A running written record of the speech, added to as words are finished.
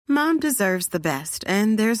Mom deserves the best,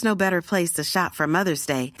 and there's no better place to shop for Mother's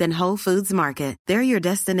Day than Whole Foods Market. They're your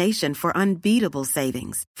destination for unbeatable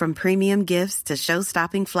savings, from premium gifts to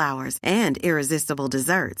show-stopping flowers and irresistible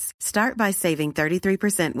desserts. Start by saving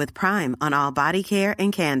 33% with Prime on all body care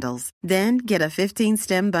and candles. Then get a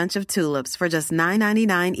 15-stem bunch of tulips for just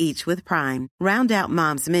 $9.99 each with Prime. Round out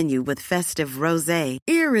Mom's menu with festive rosé,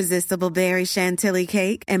 irresistible berry chantilly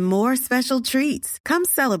cake, and more special treats. Come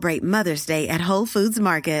celebrate Mother's Day at Whole Foods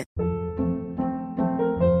Market.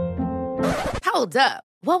 Hold up.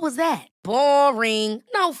 What was that? Boring.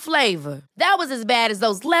 No flavor. That was as bad as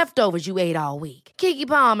those leftovers you ate all week. Keke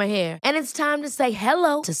Palmer here, and it's time to say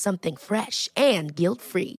hello to something fresh and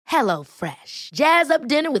guilt-free. Hello Fresh. Jazz up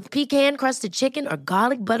dinner with pecan-crusted chicken or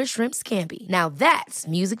garlic butter shrimp scampi. Now that's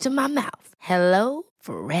music to my mouth. Hello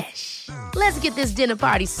Fresh. Let's get this dinner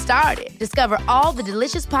party started. Discover all the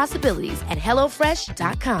delicious possibilities at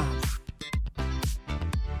hellofresh.com.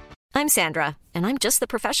 I'm Sandra, and I'm just the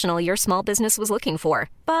professional your small business was looking for.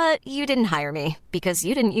 But you didn't hire me because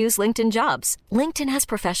you didn't use LinkedIn Jobs. LinkedIn has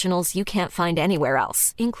professionals you can't find anywhere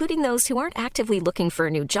else, including those who aren't actively looking for a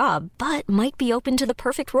new job, but might be open to the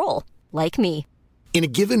perfect role, like me. In a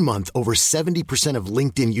given month, over 70% of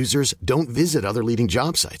LinkedIn users don't visit other leading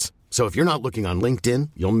job sites. So if you're not looking on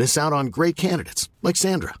LinkedIn, you'll miss out on great candidates, like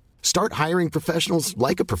Sandra. Start hiring professionals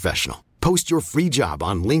like a professional. Post your free job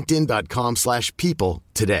on linkedin.com/people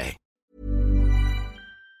today.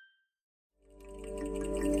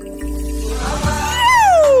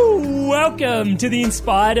 Welcome to the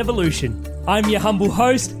Inspired Evolution. I'm your humble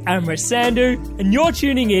host, Amrit Sandhu, and you're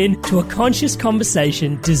tuning in to a conscious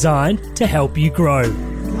conversation designed to help you grow.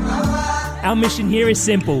 Our mission here is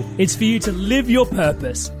simple. It's for you to live your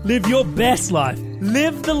purpose, live your best life,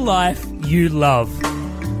 live the life you love.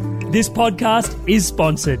 This podcast is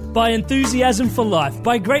sponsored by Enthusiasm for Life,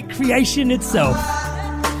 by great creation itself.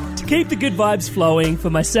 To keep the good vibes flowing for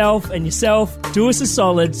myself and yourself, do us a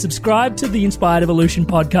solid, subscribe to the Inspired Evolution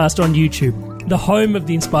podcast on YouTube, the home of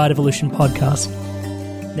the Inspired Evolution podcast.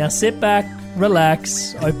 Now sit back,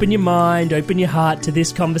 relax, open your mind, open your heart to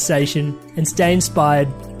this conversation, and stay inspired.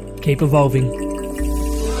 Keep evolving.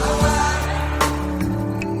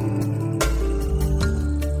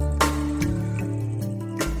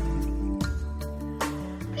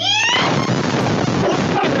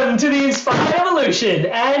 To the Inspired Evolution,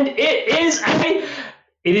 and it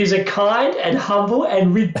is a kind and humble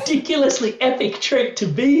and ridiculously epic treat to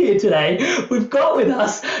be here today. We've got with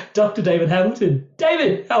us Dr. David Hamilton.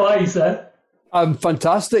 David, how are you, sir? I'm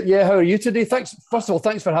fantastic. Yeah, how are you today? Thanks. First of all,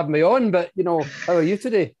 thanks for having me on. But how are you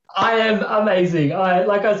today? I am amazing.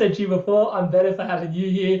 Like I said to you before, I'm better for having you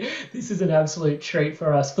here. This is an absolute treat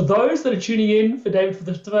for us. For those that are tuning in for David for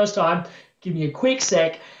the first time, give me a quick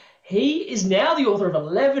sec. He is now the author of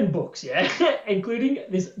 11 books, including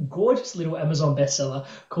this gorgeous little Amazon bestseller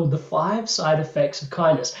called The 5 Side Effects of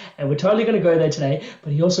Kindness. And we're totally going to go there today.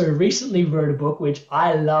 But he also recently wrote a book, which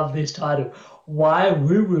I love this title, Why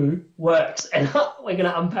Woo Woo Works. And we're going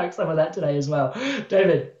to unpack some of that today as well.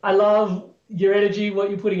 David, I love your energy, what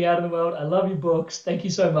you're putting out in the world. I love your books. Thank you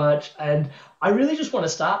so much. And I really just want to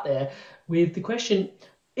start there with the question.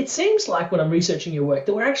 It seems like when I'm researching your work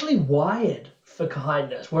that we're actually wired for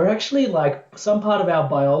kindness. We're actually some part of our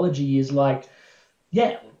biology is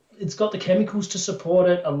it's got the chemicals to support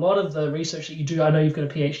it. A lot of the research that you do, I know you've got a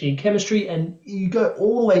PhD in chemistry, and you go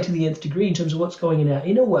all the way to the nth degree in terms of what's going in our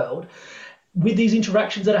inner world with these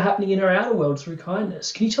interactions that are happening in our outer world through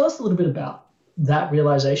kindness. Can you tell us a little bit about that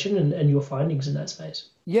realization and your findings in that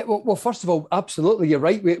space? Yeah, well, first of all, absolutely, you're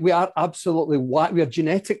right. We are absolutely we are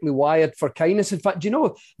genetically wired for kindness. In fact,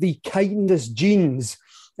 the kindness genes.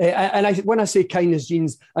 When I say kindness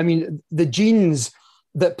genes, I mean the genes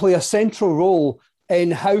that play a central role in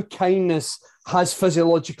how kindness has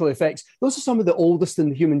physiological effects. Those are some of the oldest in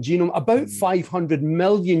the human genome, about 500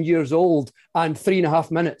 million years old and 3.5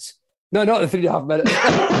 minutes. No, not the 3.5 minutes.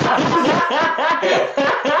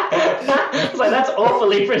 That's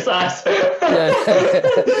awfully precise. Yeah.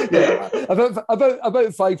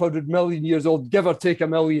 About 500 million years old, give or take a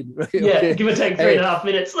million. Right? Yeah, okay. Give or take 3.5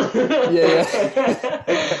 minutes.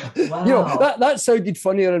 Wow. That sounded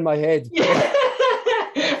funnier in my head. Yeah.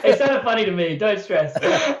 It sounded funny to me. Don't stress.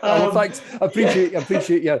 Thanks. I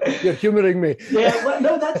appreciate you're humouring me. Yeah,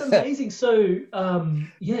 no, that's amazing. So,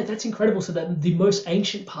 that's incredible. So that the most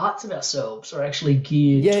ancient parts of ourselves are actually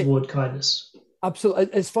geared toward kindness. Absolutely.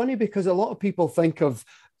 It's funny because a lot of people think of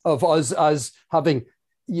us as having,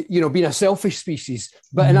 being a selfish species.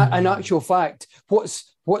 But in actual fact,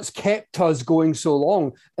 what's kept us going so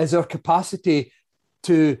long is our capacity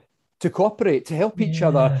to to cooperate, to help each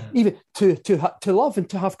other, even to love and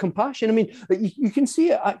to have compassion. I mean, you can see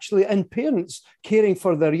it actually in parents caring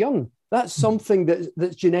for their young. That's something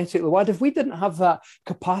that's genetically wired. If we didn't have that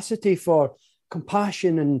capacity for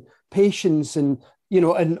compassion and patience and,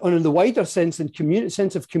 and in the wider sense and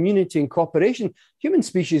sense of community and cooperation, human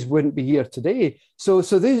species wouldn't be here today. So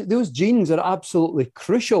those genes are absolutely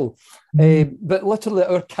crucial. But literally,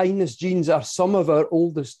 our kindness genes are some of our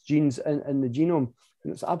oldest genes in the genome.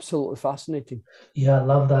 And it's absolutely fascinating. Yeah, I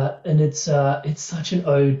love that. And it's such an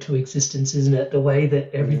ode to existence, isn't it? The way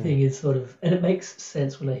that everything is sort of, and it makes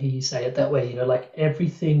sense when I hear you say it that way, like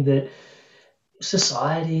everything that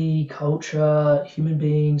society, culture, human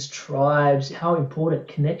beings, tribes, how important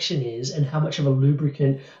connection is and how much of a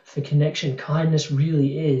lubricant for connection kindness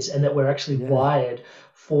really is, and that we're actually wired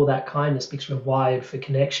for that kindness because we're wired for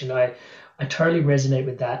connection. I totally resonate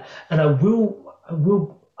with that. And I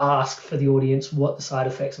will ask for the audience what the side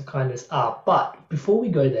effects of kindness are. But before we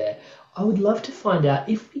go there, I would love to find out,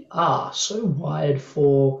 if we are so wired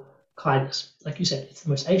for kindness, like you said, it's the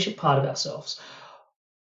most ancient part of ourselves,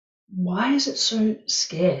 why is it so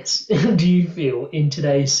scarce, do you feel, in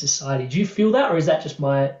today's society? Do you feel that, or is that just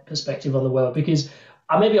my perspective on the world? Because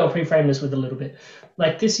maybe I'll pre-frame this with a little bit.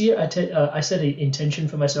 Like this year, I set an intention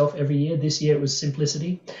for myself every year. This year it was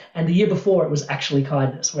simplicity. And the year before it was actually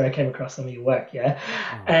kindness, where I came across some of your work,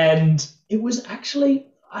 And it was actually,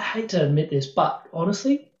 I hate to admit this, but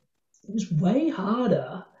honestly, it was way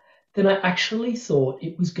harder than I actually thought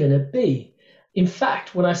it was going to be. In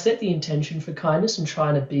fact, when I set the intention for kindness and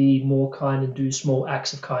trying to be more kind and do small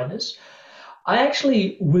acts of kindness, I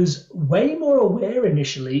actually was way more aware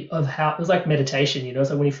initially of how, it was like meditation, It's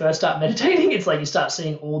like when you first start meditating, it's like you start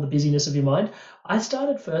seeing all the busyness of your mind. I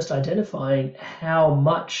started first identifying how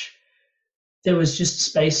much there was just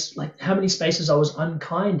space, like how many spaces I was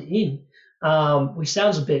unkind in, which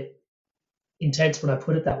sounds a bit intense when I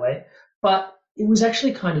put it that way, but it was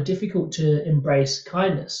actually kind of difficult to embrace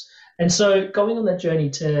kindness. And so going on that journey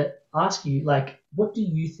to ask you, like, what do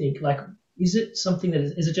you think? Like, is it something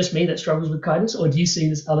is it just me that struggles with kindness, or do you see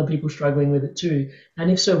there's other people struggling with it too? And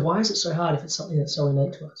if so, why is it so hard if it's something that's so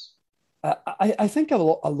innate to us? I think a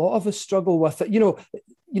lot of us struggle with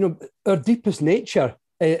it. Our deepest nature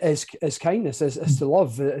is kindness, is to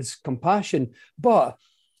love, is compassion. But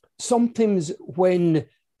sometimes when,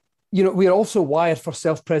 we're also wired for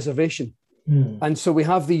self-preservation. And so we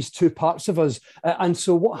have these two parts of us. And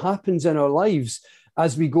so what happens in our lives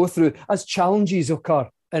as we go through, as challenges occur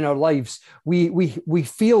in our lives, we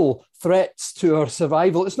feel threats to our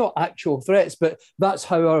survival. It's not actual threats, but that's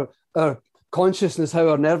how our consciousness, how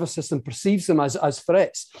our nervous system perceives them as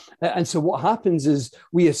threats. And so what happens is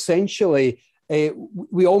we essentially,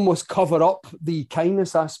 we almost cover up the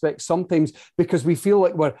kindness aspect sometimes because we feel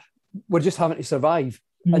like we're just having to survive.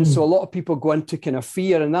 And so a lot of people go into kind of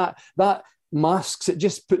fear, and that masks, it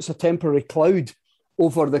just puts a temporary cloud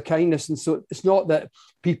over the kindness. And so it's not that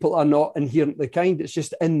people are not inherently kind, it's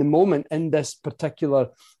just in the moment, in this particular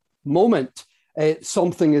moment,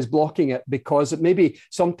 something is blocking it, because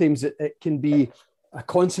sometimes it can be a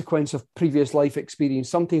consequence of previous life experience.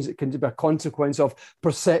 Sometimes it can be a consequence of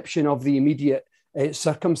perception of the immediate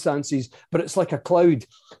circumstances, but it's like a cloud.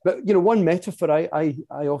 But, one metaphor I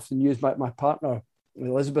often use, my partner,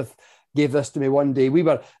 Elizabeth, gave this to me one day. We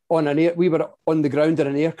were on the ground in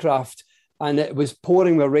an aircraft, and it was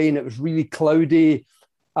pouring with rain. It was really cloudy,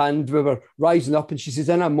 and we were rising up. And she says,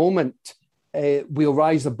 in a moment, we'll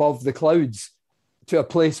rise above the clouds to a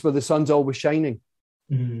place where the sun's always shining.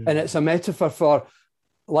 And it's a metaphor for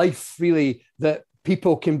life, really, that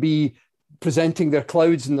people can be presenting their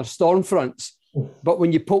clouds and their storm fronts, but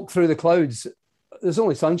when you poke through the clouds, there's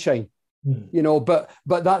only sunshine. But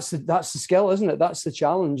that's the skill, isn't it? That's the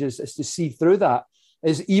challenge, is to see through that.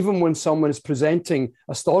 Is even when someone is presenting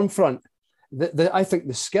a storm front, I think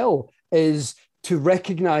the skill is to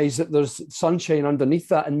recognize that there's sunshine underneath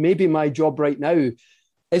that. And maybe my job right now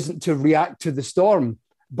isn't to react to the storm,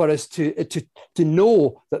 but is to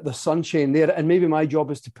know that there's sunshine there. And maybe my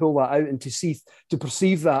job is to pull that out and to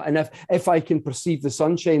perceive that. And if I can perceive the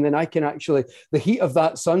sunshine, then I can actually, the heat of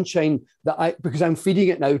that sunshine because I'm feeding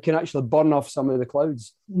it now, can actually burn off some of the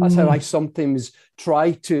clouds. That's how I sometimes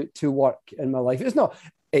try to work in my life. It's not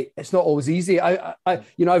always easy.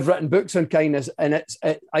 I've written books on kindness, and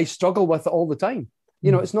I struggle with it all the time.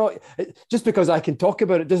 It's not just because I can talk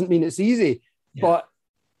about it doesn't mean it's easy, but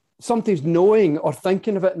sometimes knowing or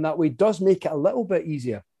thinking of it in that way does make it a little bit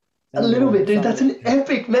easier. A little bit, dude. That's an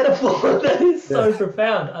epic metaphor. That is so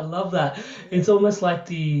profound. I love that. It's almost like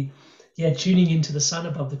tuning into the sun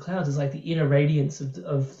above the clouds is like the inner radiance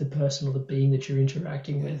of the person or the being that you're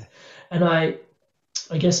interacting with. And I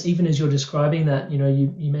I guess even as you're describing that,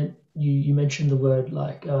 you mentioned the word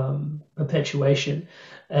like perpetuation,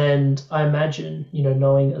 and I imagine,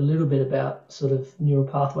 knowing a little bit about sort of neural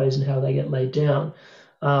pathways and how they get laid down,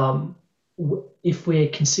 if we're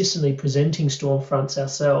consistently presenting storm fronts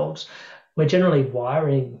ourselves, we're generally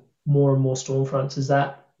wiring more and more storm fronts. Is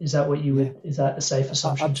that what you would? Is that a safe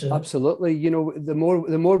assumption? Absolutely. The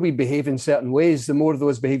more we behave in certain ways, the more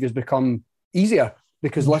those behaviors become easier,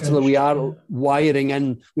 because literally we are wiring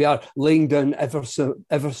in, we are laying down ever so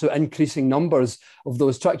increasing numbers of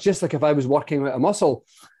those tracks. Just like if I was working out a muscle,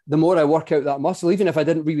 the more I work out that muscle, even if I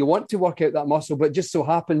didn't really want to work out that muscle, but it just so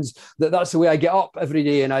happens that that's the way I get up every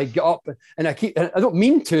day, and I get up and I don't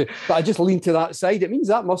mean to, but I just lean to that side. It means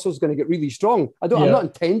that muscle is going to get really strong. I'm not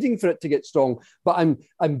intending for it to get strong, but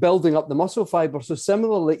I'm building up the muscle fiber. So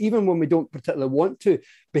similarly, even when we don't particularly want to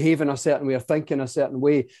behave in a certain way or think in a certain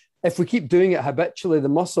way, if we keep doing it habitually, the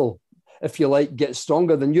muscle, if you like, gets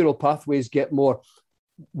stronger, the neural pathways get more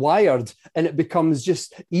wired, and it becomes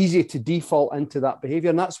just easy to default into that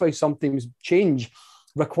behavior. And that's why sometimes change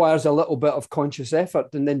requires a little bit of conscious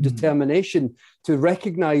effort and then determination to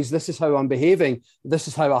recognize, this is how I'm behaving, this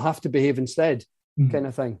is how I have to behave instead, kind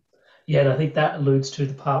of thing. Yeah, and I think that alludes to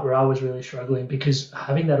the part where I was really struggling, because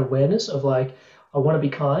having that awareness of like, I want to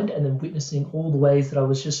be kind, and then witnessing all the ways that I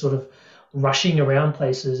was just sort of rushing around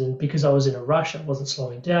places, and because I was in a rush, I wasn't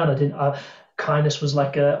slowing down. Kindness was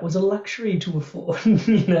a luxury to afford,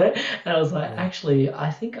 And I was like, actually,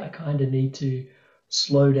 I think I kind of need to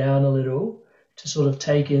slow down a little to sort of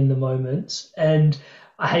take in the moments. And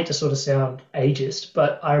I hate to sort of sound ageist,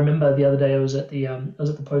 but I remember the other day I was at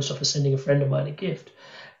the post office sending a friend of mine a gift,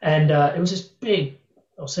 and it was this big.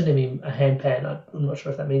 I was sending him a handpan. I'm not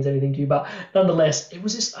sure if that means anything to you, but nonetheless, it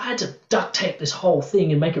was this. I had to duct tape this whole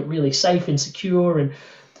thing and make it really safe and secure.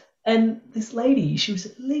 And this lady, she was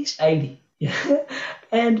at least 80. Yeah.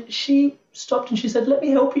 And she stopped and she said, "Let me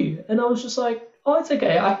help you." And I was just like, "Oh, it's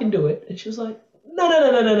okay, I can do it." And she was like,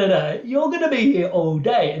 No. You're going to be here all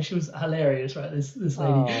day. And she was hilarious, right? This lady.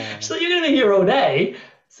 Aww. She's like, "You're going to be here all day?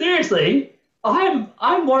 Seriously?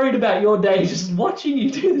 I'm worried about your day just watching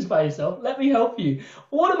you do this by yourself. Let me help you.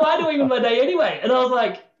 What am I doing with my day anyway?" And I was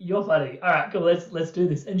like, "You're funny. All right, cool. Let's do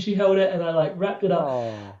this." And she held it and I like wrapped it up.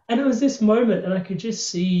 Aww. And it was this moment, and I could just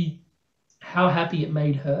see how happy it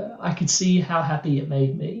made her. I could see how happy it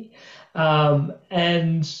made me.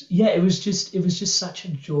 And yeah, it was just such a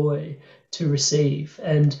joy to receive.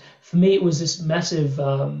 And for me, it was this massive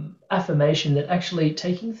affirmation that actually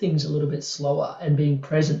taking things a little bit slower and being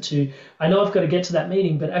present to, I know I've got to get to that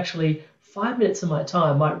meeting, but actually 5 minutes of my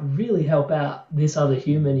time might really help out this other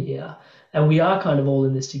human here. And we are kind of all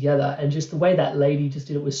in this together. And just the way that lady just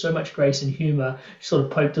did it with so much grace and humor, she sort of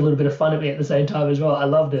poked a little bit of fun at me at the same time as well. I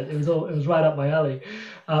loved it. It was right up my alley.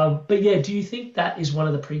 But yeah, do you think that is one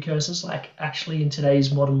of the precursors, like actually in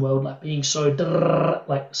today's modern world, like being so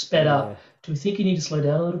like sped up? Do you think you need to slow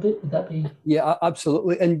down a little bit? Would that be? Yeah,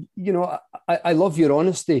 absolutely. And, I love your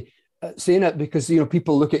honesty saying it, because,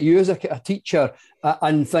 people look at you as a teacher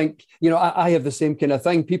and think, I have the same kind of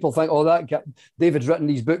thing. People think, oh, that guy, David's written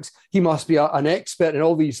these books. He must be an expert in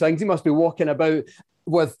all these things. He must be walking about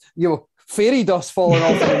with, fairy dust falling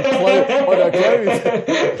off on a cloud.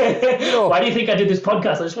 Why do you think I did this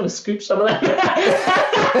podcast? I just want to scoop some of that.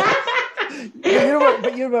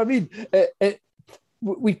 But you know what I mean?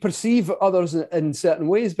 We perceive others in certain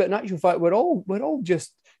ways, but in actual fact, we're all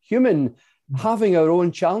just human, having our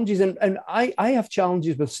own challenges. And I have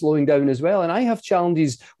challenges with slowing down as well. And I have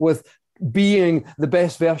challenges with being the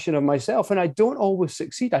best version of myself. And I don't always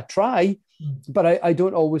succeed. I try, but I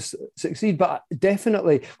don't always succeed. But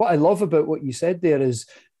definitely what I love about what you said there is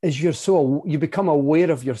you become aware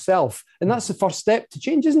of yourself. And that's the first step to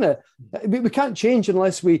change, isn't it? We can't change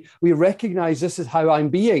unless we recognize this is how I'm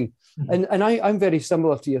being. And I'm very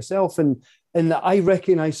similar to yourself. And that I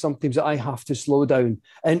recognize sometimes that I have to slow down.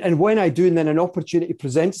 And when I do, and then an opportunity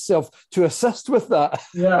presents itself to assist with that.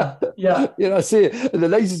 Yeah. I say the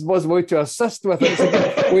nicest possible way to assist with it. It's a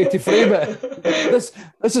good way to frame it.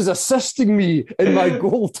 This is assisting me in my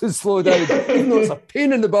goal to slow down, even though it's a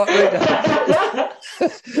pain in the butt right now.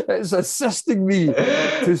 It's assisting me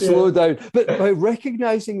to slow down. But by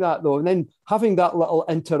recognizing that, though, and then having that little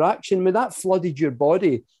interaction, that flooded your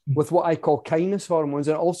body with what I call kindness hormones,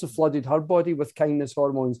 and it also flooded her body with kindness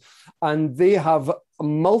hormones. And they have a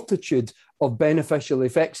multitude of beneficial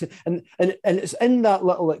effects. And it's in that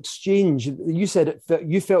little exchange. You said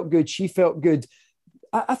you felt good, she felt good.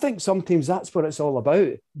 I think sometimes that's what it's all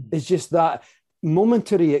about. It's just that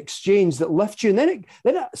momentary exchange that lifts you. And then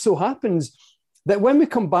it so happens that when we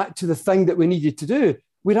come back to the thing that we needed to do,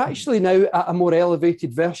 we're actually now at a more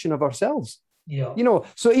elevated version of ourselves. Yeah.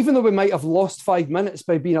 So even though we might have lost 5 minutes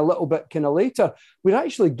by being a little bit kind of later, we're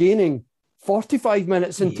actually gaining 45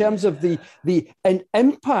 minutes in terms of the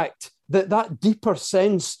impact that deeper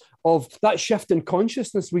sense of that shift in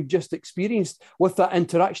consciousness we've just experienced with that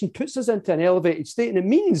interaction puts us into an elevated state. And it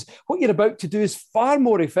means what you're about to do is far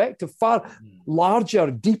more effective, far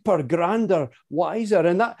larger, deeper, grander, wiser.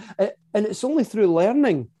 And it's only through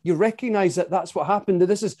learning you recognize that that's what happened. That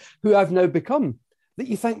this is who I've now become, that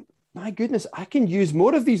you think, my goodness, I can use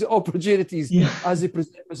more of these opportunities as they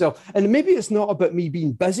present myself. And maybe it's not about me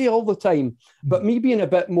being busy all the time, but me being a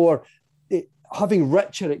bit more, having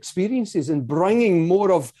richer experiences and bringing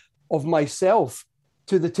more of myself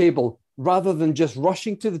to the table rather than just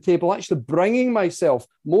rushing to the table, actually bringing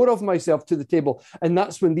more of myself to the table. And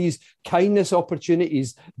that's when these kindness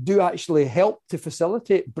opportunities do actually help to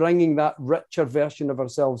facilitate bringing that richer version of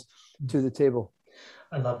ourselves to the table.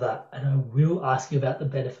 I love that. And I will ask you about the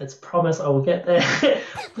benefits. Promise I will get there.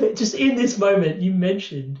 But just in this moment, you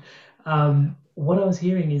mentioned what I was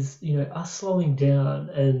hearing is, us slowing down,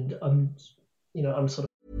 and I'm sort of.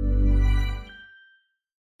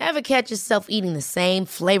 Ever catch yourself eating the same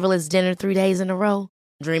flavorless dinner 3 days in a row?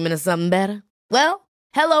 Dreaming of something better? Well,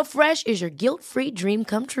 HelloFresh is your guilt-free dream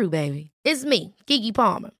come true, baby. It's me, Keke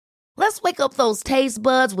Palmer. Let's wake up those taste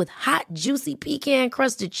buds with hot, juicy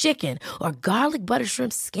pecan-crusted chicken or garlic butter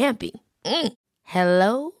shrimp scampi.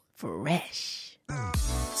 Hello Fresh.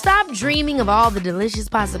 Stop dreaming of all the delicious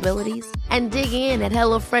possibilities and dig in at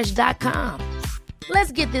HelloFresh.com.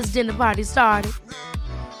 Let's get this dinner party started.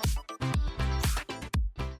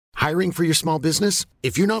 Hiring for your small business?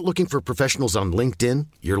 If you're not looking for professionals on LinkedIn,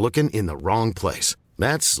 you're looking in the wrong place.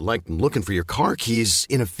 That's like looking for your car keys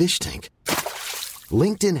in a fish tank.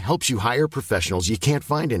 LinkedIn helps you hire professionals you can't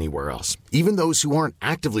find anywhere else, even those who aren't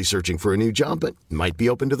actively searching for a new job but might be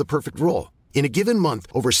open to the perfect role. In a given month,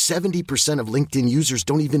 over 70% of LinkedIn users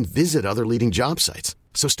don't even visit other leading job sites.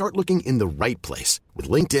 So start looking in the right place. With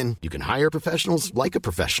LinkedIn, you can hire professionals like a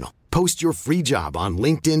professional. Post your free job on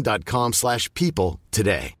linkedin.com/people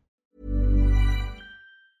today.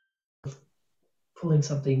 Pulling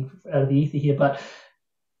something out of the ether here, but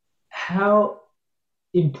how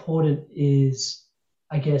important is,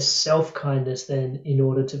 I guess, self-kindness then in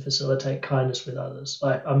order to facilitate kindness with others?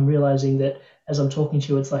 Like, I'm realizing that as I'm talking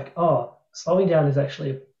to you, it's like, slowing down is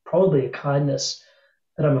actually probably a kindness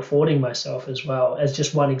that I'm affording myself as well, as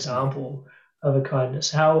just one example of a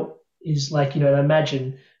kindness. How is, like,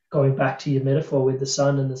 imagine going back to your metaphor with the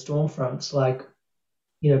sun and the storm fronts, like,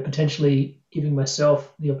 potentially giving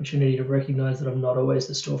myself the opportunity to recognize that I'm not always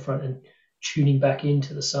the storefront and tuning back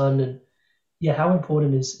into the sun. And how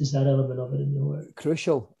important is that element of it in your work?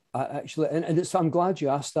 Crucial, actually. And I'm glad you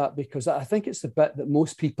asked that, because I think it's the bit that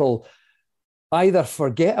most people either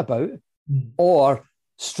forget about or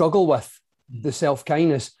struggle with, the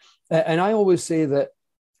self-kindness. And I always say that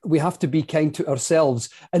we have to be kind to ourselves,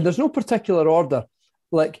 and there's no particular order.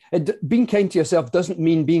 Like, being kind to yourself doesn't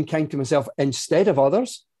mean being kind to myself instead of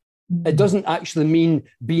others. It doesn't actually mean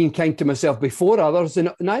being kind to myself before others,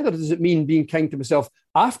 and neither does it mean being kind to myself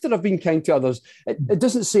after I've been kind to others. It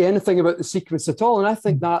doesn't say anything about the sequence at all. And I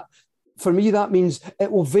think that, for me, that means it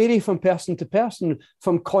will vary from person to person,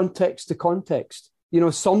 from context to context.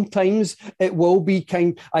 Sometimes it will be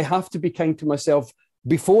kind. I have to be kind to myself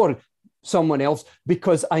before someone else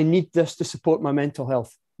because I need this to support my mental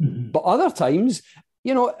health. But other times,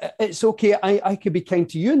 it's okay. I could be kind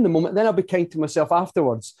to you in the moment, then I'll be kind to myself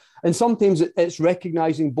afterwards. And sometimes it's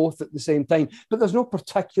recognizing both at the same time. But there's no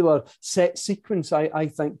particular set sequence, I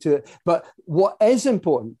think, to it. But what is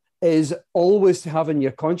important is always to have in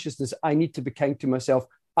your consciousness, I need to be kind to myself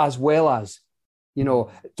as well as,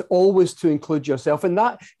 to always to include yourself. And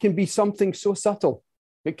that can be something so subtle.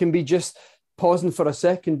 It can be just pausing for a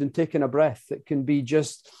second and taking a breath. It can be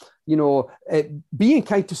just, being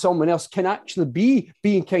kind to someone else can actually be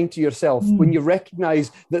being kind to yourself when you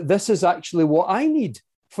recognize that this is actually what I need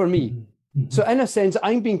for me. So in a sense,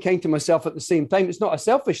 I'm being kind to myself at the same time. It's not a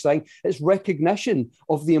selfish thing. It's recognition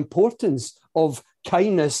of the importance of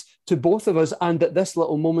kindness to both of us, and that this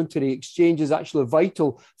little momentary exchange is actually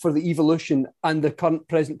vital for the evolution and the current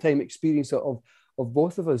present time experience of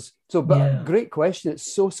both of us. So, but great question.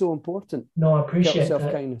 It's so important. No, I appreciate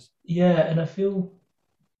self-kindness. Yeah, and I feel,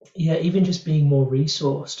 even just being more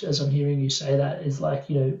resourced, as I'm hearing you say that, is like,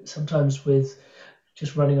 sometimes with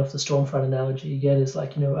just running off the Stormfront analogy again, is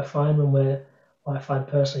like, I find I find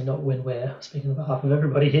personally, not when we're speaking on behalf of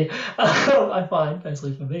everybody here, I find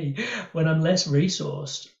personally for me, when I'm less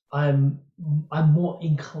resourced, I'm more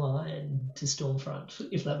inclined to Stormfront,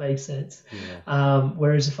 if that makes sense.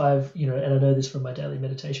 Whereas if I've, and I know this from my daily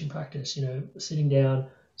meditation practice, sitting down,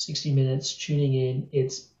 60 minutes tuning in.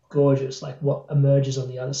 It's gorgeous, like what emerges on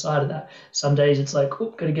the other side of that. Some days it's like, oh,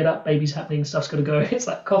 gotta get up, baby's happening, stuff's gotta go. It's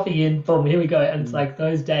like coffee in, boom, here we go. And it's like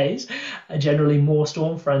those days are generally more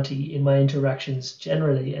storm fronty in my interactions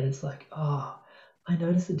generally. And it's like, I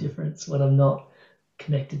notice the difference when I'm not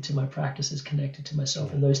connected to my practices, connected to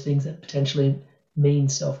myself, and those things that potentially mean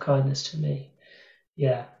self-kindness to me.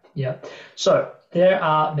 Yeah. So there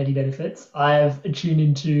are many benefits. I've tuned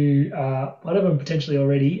into one of them potentially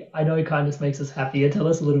already. I know kindness makes us happier. Tell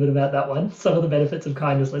us a little bit about that one. Some of the benefits of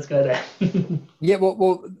kindness. Let's go there. Yeah,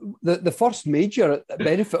 well, the first major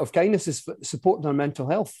benefit of kindness is supporting our mental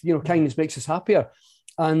health. Kindness makes us happier.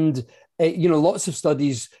 And, lots of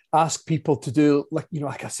studies ask people to do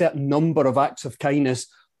like a certain number of acts of kindness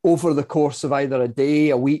over the course of either a day,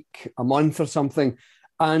 a week, a month or something.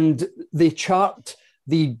 And they chart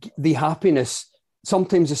the happiness.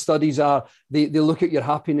 Sometimes the studies are, they look at your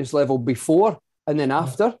happiness level before and then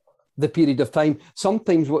after the period of time.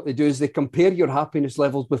 Sometimes what they do is they compare your happiness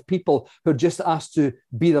levels with people who are just asked to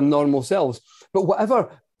be their normal selves. But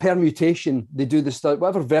whatever permutation they do the study,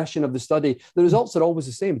 whatever version of the study, the results are always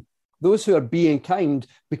the same. Those who are being kind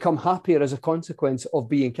become happier as a consequence of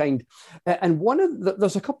being kind. And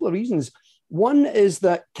there's a couple of reasons. One is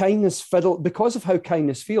that kindness because of how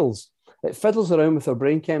kindness feels, it fiddles around with our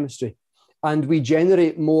brain chemistry, and we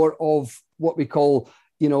generate more of what we call,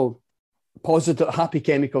 positive, happy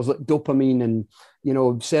chemicals like dopamine and,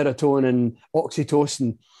 serotonin and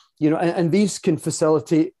oxytocin, and these can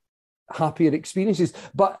facilitate happier experiences.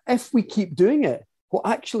 But if we keep doing it, what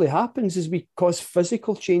actually happens is we cause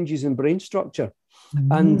physical changes in brain structure.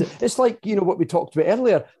 And it's like, what we talked about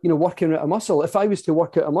earlier, working out a muscle. If I was to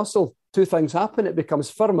work out a muscle, two things happen. It becomes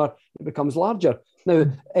firmer, it becomes larger. Now,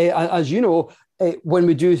 as you know, when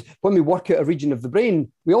we work out a region of the brain,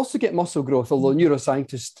 we also get muscle growth, although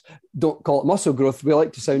neuroscientists don't call it muscle growth. We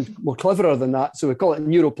like to sound more cleverer than that, so we call it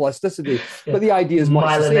neuroplasticity. Yeah. But the idea is much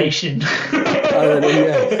myelination.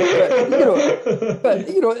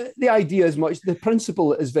 The idea is much. The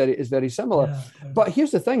principle is very similar. Yeah. But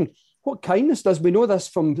here's the thing. What kindness does, we know this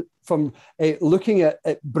from looking at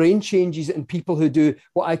brain changes in people who do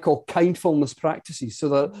what I call kindfulness practices. So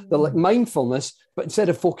they're like mindfulness, but instead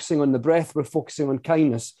of focusing on the breath, we're focusing on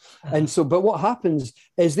kindness. And so, but what happens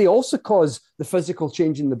is they also cause the physical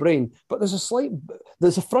change in the brain, but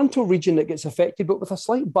there's a frontal region that gets affected, but with a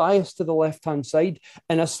slight bias to the left-hand side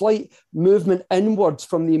and a slight movement inwards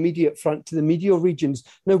from the immediate front to the medial regions.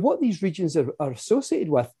 Now, what these regions are associated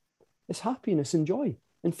with is happiness and joy,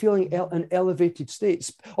 and feeling in elevated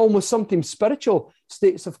states, almost sometimes spiritual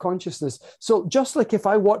states of consciousness. So just like if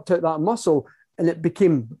I worked out that muscle and it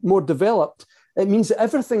became more developed, it means that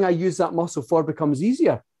everything I use that muscle for becomes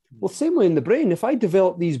easier. Well, same way in the brain, if I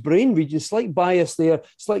develop these brain regions, slight bias there,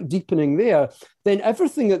 slight deepening there, then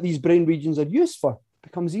everything that these brain regions are used for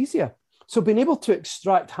becomes easier. So being able to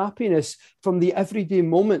extract happiness from the everyday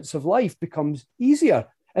moments of life becomes easier.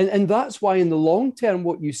 And that's why in the long term,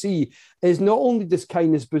 what you see is not only does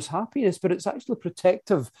kindness boost happiness, but it's actually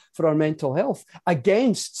protective for our mental health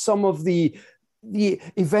against some of the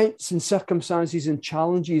events and circumstances and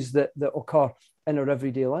challenges that occur in our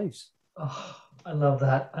everyday lives. Oh, I love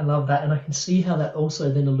that. And I can see how that also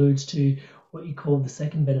then alludes to what you call the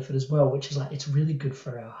second benefit as well, which is like, it's really good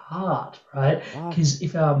for our heart, right? Because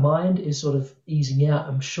if our mind is sort of easing out,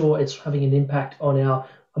 I'm sure it's having an impact on our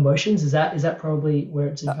emotions. Is that probably where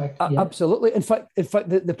it's impacted? Yeah. Absolutely. In fact,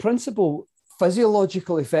 the principal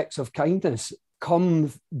physiological effects of kindness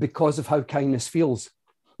come because of how kindness feels.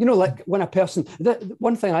 Like when a person,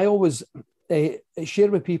 one thing I always share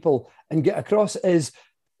with people and get across is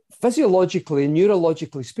physiologically and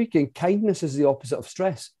neurologically speaking, kindness is the opposite of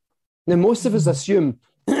stress. Now, most of us assume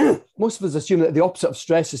that the opposite of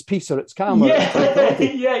stress is peace or it's calm. Yeah.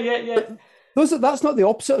 That's not the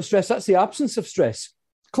opposite of stress. That's the absence of stress.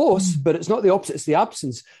 Close, but it's not the opposite, it's the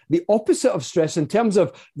absence. The opposite of stress in terms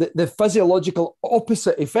of the physiological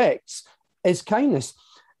opposite effects is kindness.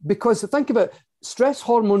 Because think about stress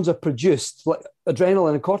hormones are produced, like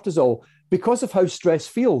adrenaline and cortisol, because of how stress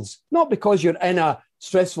feels, not because you're in a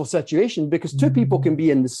stressful situation, because two people can be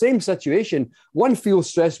in the same situation. One feels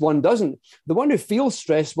stress, one doesn't. The one who feels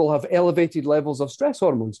stress will have elevated levels of stress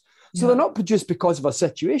hormones. So they're not produced because of a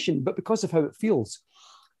situation, but because of how it feels.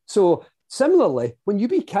 So similarly, when you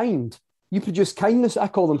be kind, you produce kindness. I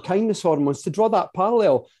call them kindness hormones to draw that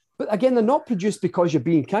parallel. But again, they're not produced because you're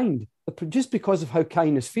being kind. They're produced because of how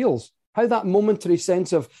kindness feels, how that momentary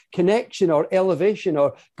sense of connection or elevation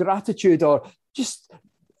or gratitude or just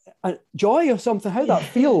joy or something, how that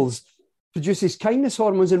feels produces kindness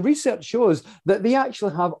hormones. And research shows that they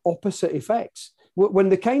actually have opposite effects. when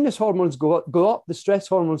the kindness hormones go up, the stress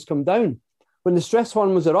hormones come down. When the stress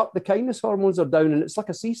hormones are up, the kindness hormones are down, and it's like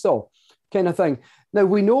a seesaw kind of thing. Now,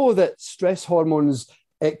 we know that stress hormones,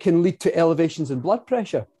 it can lead to elevations in blood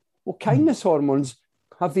pressure. Well, kindness hormones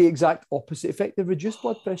have the exact opposite effect. They reduce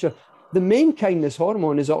blood pressure. The main kindness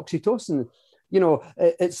hormone is oxytocin.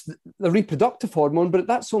 It's the reproductive hormone, but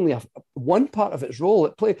that's only one part of its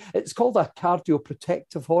role. It's called a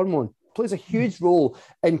cardioprotective hormone. It plays a huge role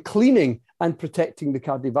in cleaning and protecting the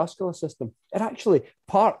cardiovascular system. It actually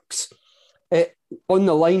parks on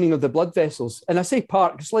the lining of the blood vessels. And I say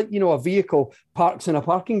park, it's like, a vehicle parks in a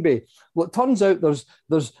parking bay. Well, it turns out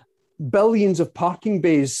there's billions of parking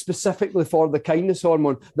bays specifically for the kindness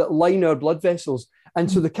hormone that line our blood vessels.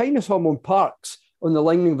 And so the kindness hormone parks on the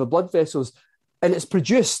lining of the blood vessels, and it's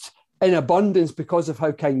produced in abundance because of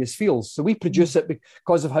how kindness feels. So we produce it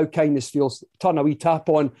because of how kindness feels. Turn a wee tap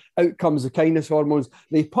on, out comes the kindness hormones.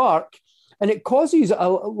 They park, and it causes a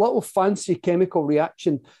little fancy chemical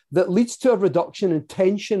reaction that leads to a reduction in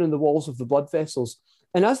tension in the walls of the blood vessels.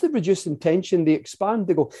 And as they reduce in tension, they expand,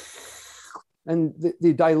 they go, and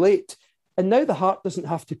they dilate. And now the heart doesn't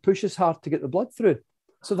have to push as hard to get the blood through.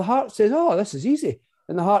 So the heart says, oh, this is easy.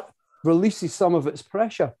 And the heart releases some of its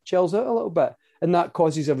pressure, chills out a little bit. And that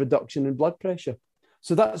causes a reduction in blood pressure.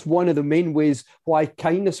 So that's one of the main ways why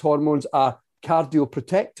kindness hormones are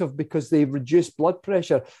cardioprotective, because they reduce blood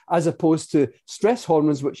pressure, as opposed to stress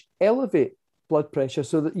hormones, which elevate blood pressure.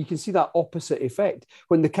 So that you can see that opposite effect.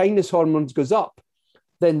 When the kindness hormones goes up,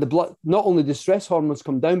 then the blood, not only the stress hormones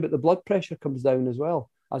come down, but the blood pressure comes down as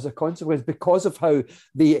well as a consequence, because of how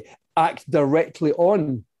they act directly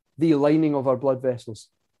on the lining of our blood vessels.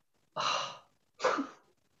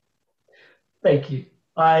 Thank you.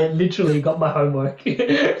 I literally got my homework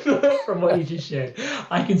from what you just shared.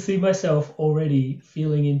 I can see myself already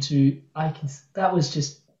feeling that was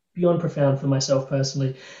just beyond profound for myself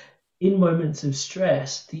personally. In moments of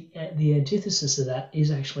stress, the antithesis of that is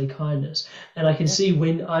actually kindness. And I can see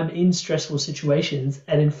when I'm in stressful situations,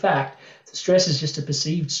 and in fact, the stress is just a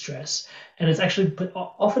perceived stress. And it's actually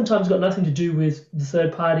oftentimes got nothing to do with the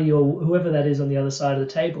third party or whoever that is on the other side of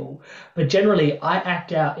the table. But generally, I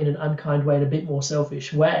act out in an unkind way, in a bit more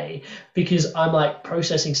selfish way, because I'm like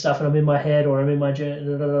processing stuff and I'm in my head or I'm in my journey,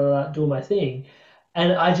 doing my thing.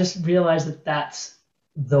 And I just realized that that's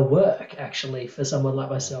the work actually for someone like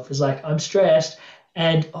myself. Is like, I'm stressed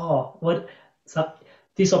and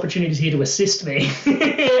this opportunity is here to assist me,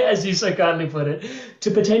 as you so kindly put it, to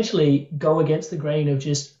potentially go against the grain of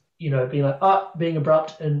just, being like, being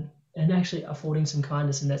abrupt and actually affording some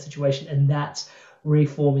kindness in that situation. And that's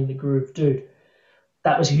reforming the groove. Dude,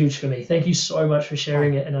 that was huge for me. Thank you so much for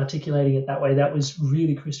sharing it and articulating it that way. That was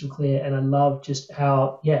really crystal clear. And I love just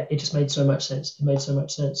how, it just made so much sense. It made so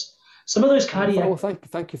much sense. Some of those cardiac... Oh,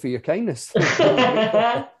 thank you for your kindness.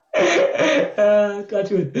 Glad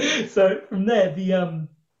you would. So from there,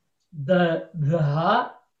 the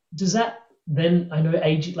heart, does that then, I know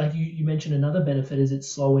aging, like you mentioned, another benefit is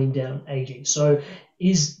it's slowing down aging. So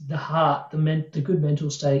is the heart, the good mental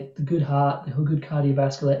state, the good heart, the good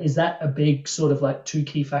cardiovascular, is that a big sort of like two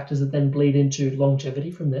key factors that then bleed into longevity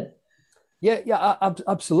from there? Yeah,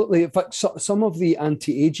 absolutely. In fact, some of the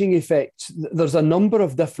anti-aging effects, there's a number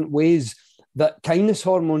of different ways that kindness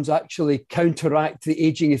hormones actually counteract the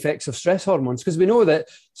aging effects of stress hormones, because we know that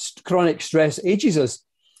chronic stress ages us.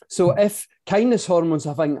 So if kindness hormones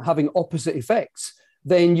are having opposite effects,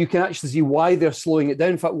 then you can actually see why they're slowing it down.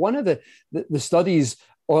 In fact, one of the studies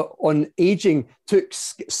on aging took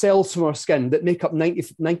cells from our skin that make up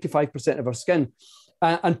 95% of our skin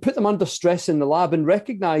and put them under stress in the lab, and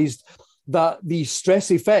recognized that the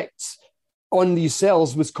stress effects on these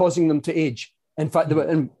cells was causing them to age. In fact,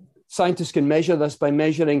 and scientists can measure this by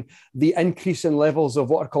measuring the increase in levels of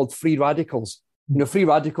what are called free radicals. Free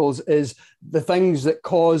radicals is the things that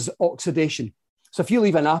cause oxidation. So if you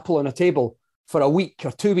leave an apple on a table for a week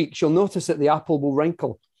or 2 weeks, you'll notice that the apple will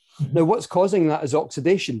wrinkle. Now, what's causing that is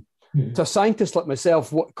oxidation. To a scientist like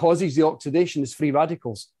myself, what causes the oxidation is free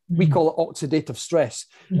radicals. We call it oxidative stress.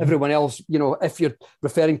 Everyone else, if you're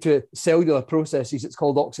referring to cellular processes, it's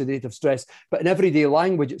called oxidative stress. But in everyday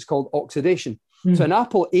language, it's called oxidation. So an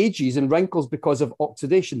apple ages and wrinkles because of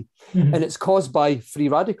oxidation, and it's caused by free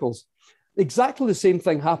radicals. Exactly the same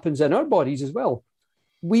thing happens in our bodies as well.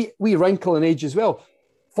 We wrinkle and age as well.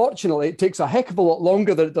 Fortunately, it takes a heck of a lot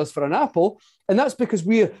longer than it does for an apple, and that's because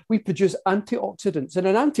we produce antioxidants. And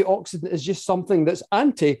an antioxidant is just something that's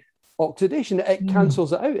anti-oxidation. It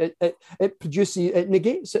cancels it out. It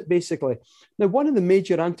negates it, basically. Now, one of the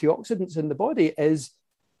major antioxidants in the body is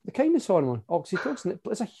the kindness hormone, oxytocin.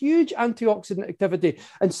 It's a huge antioxidant activity,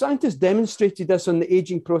 and scientists demonstrated this on the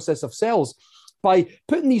aging process of cells. by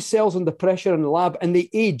putting these cells under pressure in the lab, and they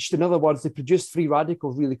aged. In other words, they produced free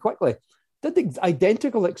radicals really quickly. Did the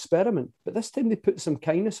identical experiment, but this time they put some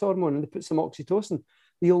kinase hormone and they put some oxytocin.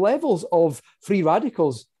 The levels of free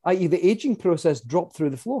radicals, i.e. the aging process, dropped through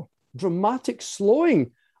the floor. Dramatic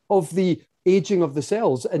slowing of the aging of the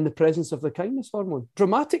cells in the presence of the kinase hormone.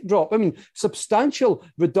 Dramatic drop. I mean, substantial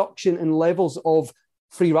reduction in levels of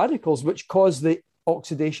free radicals, which cause the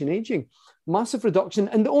oxidation aging. Massive reduction.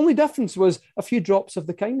 And the only difference was a few drops of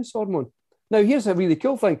the kinase hormone. Now, here's a really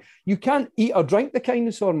cool thing. You can't eat or drink the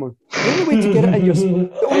kinase hormone. The only way to get it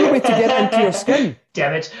in into your skin.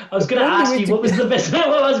 Damn it! I was going to ask you what's the best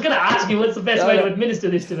way to administer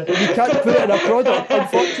this to me. You can't put it in a product,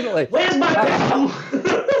 unfortunately. Where's my pen?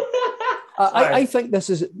 I think this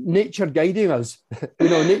is nature guiding us.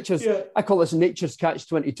 I call this nature's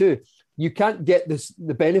catch-22. You can't get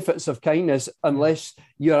the benefits of kindness unless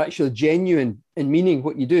you're actually genuine in meaning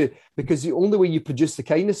what you do, because the only way you produce the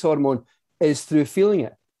kindness hormone is through feeling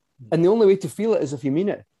it. And the only way to feel it is if you mean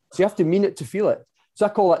it. So you have to mean it to feel it. So I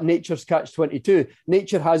call that nature's catch-22.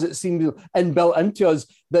 Nature has it seemed inbuilt into us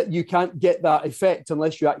that you can't get that effect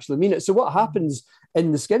unless you actually mean it. So what happens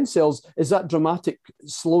in the skin cells is that dramatic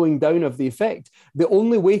slowing down of the effect. The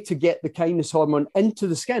only way to get the kindness hormone into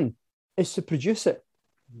the skin is to produce it.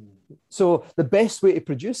 So the best way to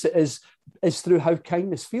produce it is through how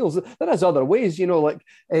kindness feels. There is other ways, like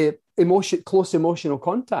close emotional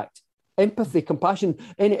contact, empathy, compassion,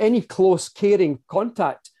 any close, caring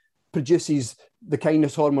contact produces the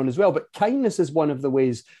kindness hormone as well. But kindness is one of the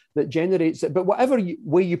ways that generates it. But whatever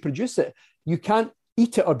way you produce it, you can't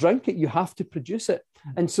eat it or drink it. You have to produce it.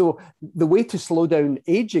 And so the way to slow down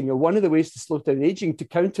aging, or one of the ways to slow down aging to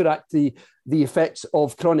counteract the effects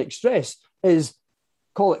of chronic stress, is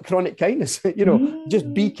call it chronic kindness.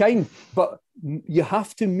 Just be kind, but you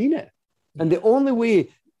have to mean it. And the only way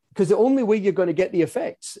you're going to get the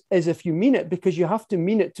effects is if you mean it, because you have to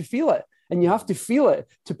mean it to feel it. And you have to feel it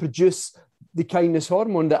to produce the kindness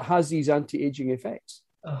hormone that has these anti-aging effects.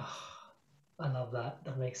 Oh, I love that.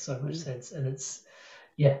 That makes so much sense. And it's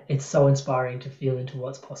so inspiring to feel into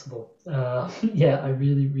what's possible. I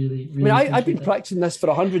really, really, really. I've been practicing this for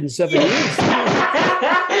 107 years.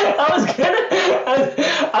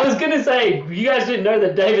 I was gonna say, you guys didn't know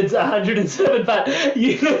that David's 107, but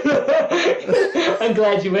I'm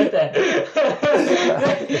glad you went there.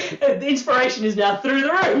 The inspiration is now through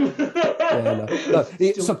the room.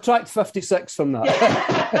 Subtract 56 from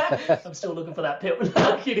that. I'm still looking for that pit.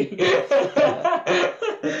 Without kidding.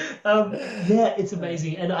 It's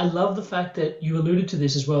amazing, and I love the fact that you alluded to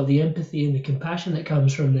this as well. The empathy and the compassion that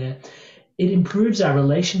comes from there. It improves our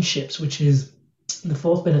relationships, which is the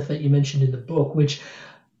fourth benefit you mentioned in the book, which,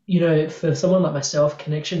 for someone like myself,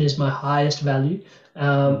 connection is my highest value,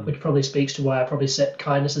 which probably speaks to why I probably set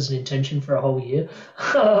kindness as an intention for a whole year.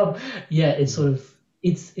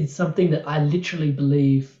 It's something that I literally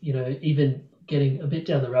believe, even getting a bit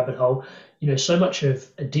down the rabbit hole, so much of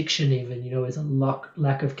addiction even, is a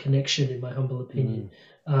lack of connection, in my humble opinion.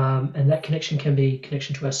 And that connection can be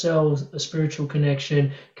connection to ourselves, a spiritual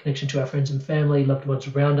connection to our friends and family, loved ones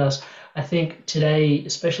around us. I think today,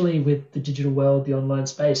 especially with the digital world, the online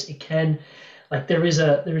space, it can, there is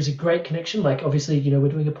a great connection. Obviously, we're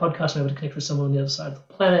doing a podcast, I'm able to connect with someone on the other side of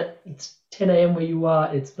the planet. It's 10 a.m. where you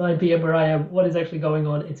are, it's 9 p.m. where I am. What is actually going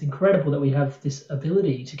on? It's incredible that we have this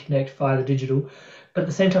ability to connect via the digital, but at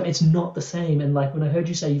the same time, it's not the same. And when I heard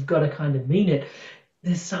you say you've got to kind of mean it,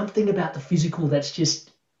 there's something about the physical that's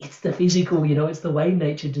just, it's the physical, it's the way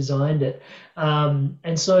nature designed it.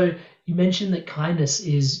 And so you mentioned that kindness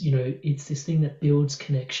is, it's this thing that builds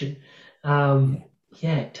connection.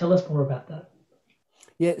 Tell us more about that.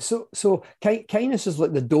 Yeah, so kindness is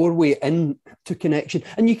like the doorway into connection,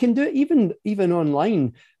 and you can do it even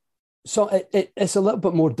online. So it's a little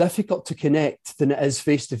bit more difficult to connect than it is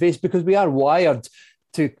face-to-face, because we are wired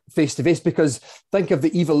to face-to-face, because think of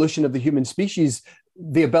the evolution of the human species.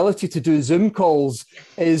 The ability to do Zoom calls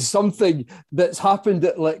is something that's happened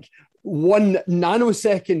at 1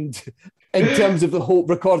 nanosecond in terms of the whole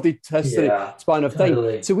recorded history span of time.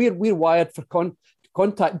 Totally. So we're wired for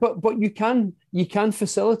contact, but you can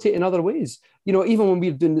facilitate in other ways.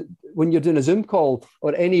 Even when you're doing a Zoom call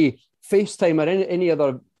or any FaceTime or any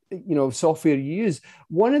other software you use,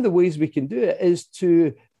 one of the ways we can do it is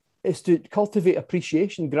to cultivate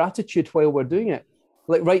appreciation, gratitude while we're doing it.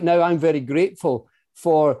 Like right now, I'm very grateful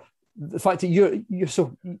for the fact that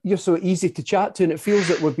you're so easy to chat to, and it feels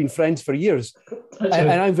that we've been friends for years. And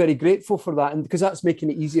I'm very grateful for that, and because that's making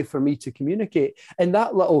it easier for me to communicate. And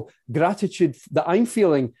that little gratitude that I'm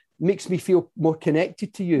feeling makes me feel more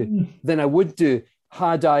connected to you than I would do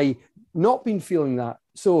had I not been feeling that.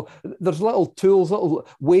 So there's little tools, little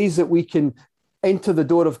ways that we can enter the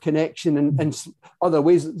door of connection and other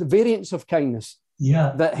ways, the variants of kindness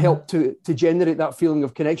that help to generate that feeling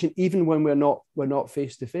of connection, even when we're not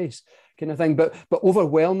face to face kind of thing. But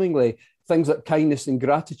overwhelmingly, things like kindness and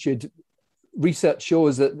gratitude, research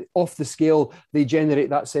shows that off the scale, they generate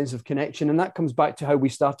that sense of connection. And that comes back to how we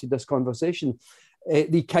started this conversation.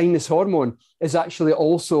 The kindness hormone is actually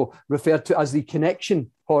also referred to as the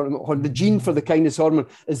connection hormone. The gene for the kindness hormone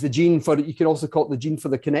is the gene for, you can also call it the gene for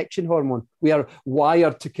the connection hormone. We are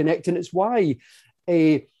wired to connect. And it's why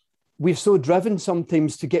we're so driven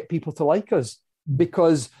sometimes to get people to like us,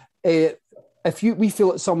 because if we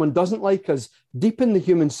feel that someone doesn't like us, deep in the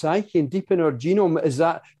human psyche and deep in our genome is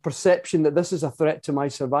that perception that this is a threat to my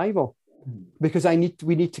survival, because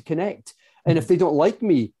we need to connect. And if they don't like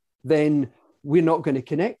me, then we're not going to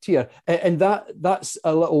connect here. And that's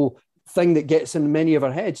a little thing that gets in many of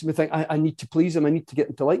our heads. We think, I need to please them, I need to get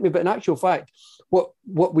them to like me. But in actual fact, what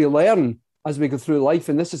we learn as we go through life,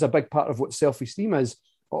 and this is a big part of what self-esteem is,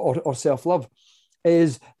 or self-love,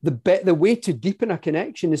 is the way to deepen a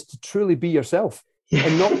connection is to truly be yourself,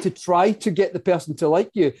 and not to try to get the person to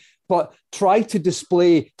like you, but try to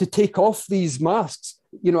display, to take off these masks,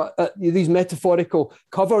 these metaphorical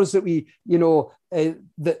covers that we,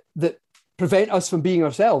 that prevent us from being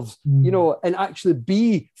ourselves, and actually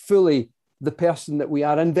be fully the person that we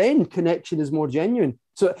are. And then connection is more genuine.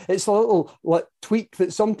 So it's a little tweak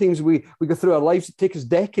that sometimes we go through our lives. It takes us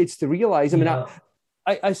decades to realize. I mean,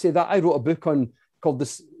 I say that I wrote a book called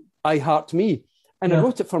this I Heart Me, and I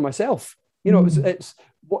wrote it for myself.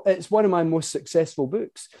 It's one of my most successful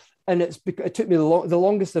books, and it took me the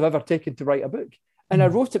longest I've ever taken to write a book. And I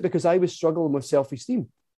wrote it because I was struggling with self-esteem,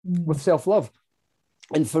 with self-love.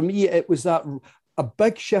 And for me, it was a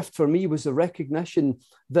big shift for me was the recognition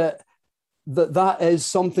that is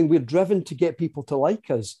something we're driven to get people to like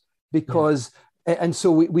us, because, and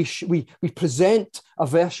so we present a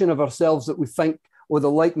version of ourselves that we think,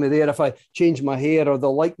 they'll like me there if I change my hair, or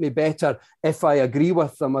they'll like me better if I agree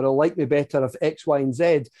with them, or they'll like me better if X, Y, and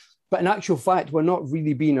Z. But in actual fact, we're not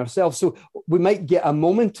really being ourselves. So we might get a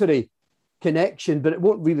momentary connection, but it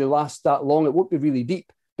won't really last that long. It won't be really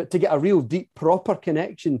deep. But to get a real deep, proper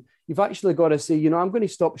connection, you've actually got to say, I'm going to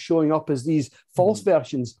stop showing up as these false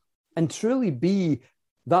versions and truly be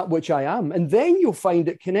that which I am. And then you'll find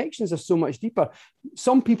that connections are so much deeper.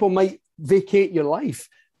 Some people might vacate your life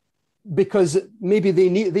because maybe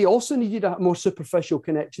they also needed a more superficial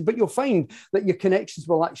connection, but you'll find that your connections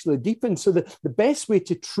will actually deepen. So the best way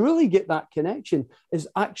to truly get that connection is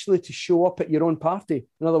actually to show up at your own party.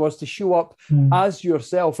 In other words, to show up as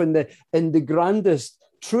yourself in the grandest,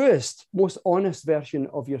 truest, most honest version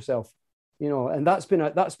of yourself. And that's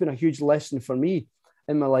been a huge lesson for me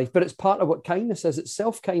in my life. But it's part of what kindness is. It's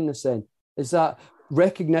self-kindness then, is that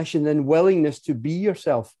recognition and willingness to be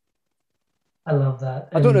yourself. I love that.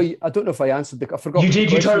 And I don't know if I answered I forgot. You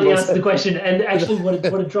did. You totally answered the question. And actually, what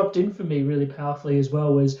it dropped in for me really powerfully as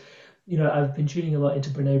well was, I've been tuning a lot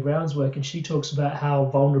into Brene Brown's work, and she talks about how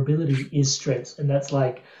vulnerability is strength, and that's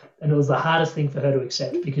and it was the hardest thing for her to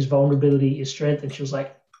accept, because vulnerability is strength, and she was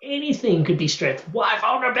like, anything could be strength. Why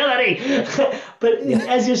vulnerability? But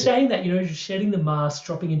as you're saying that, shedding the mask,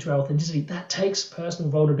 dropping into our authenticity, that takes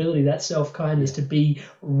personal vulnerability, that self-kindness, to be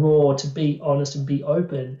raw, to be honest, and be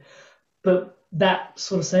open. But that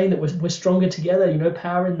sort of saying that we're stronger together,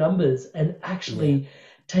 power in numbers, and actually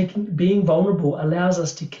being vulnerable allows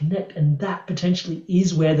us to connect, and that potentially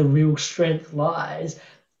is where the real strength lies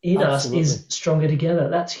in us, is stronger together.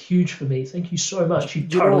 That's huge for me. Thank you so much. You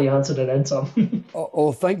totally answered it and some.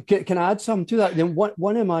 Can I add something to that? Then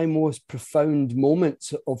one of my most profound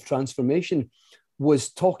moments of transformation was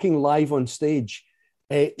talking live on stage.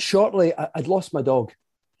 Shortly, I'd lost my dog.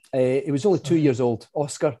 He was only 2 years old,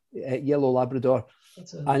 Oscar, yellow Labrador.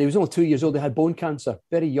 And he was only 2 years old. He had bone cancer,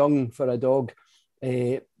 very young for a dog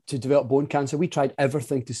to develop bone cancer. We tried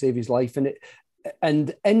everything to save his life.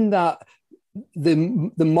 And in that,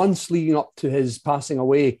 the months leading up to his passing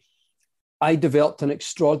away, I developed an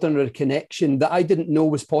extraordinary connection that I didn't know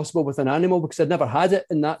was possible with an animal, because I'd never had it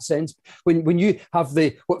in that sense. When you have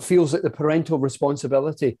what feels like the parental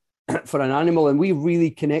responsibility for an animal, and we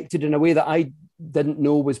really connected in a way that I didn't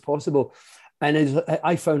know was possible. And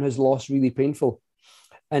I found his loss really painful.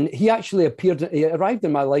 And he actually arrived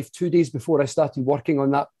in my life 2 days before I started working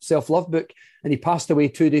on that self-love book. And he passed away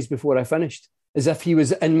 2 days before I finished, as if he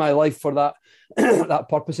was in my life for that, that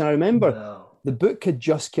purpose. And I remember the book had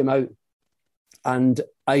just come out, and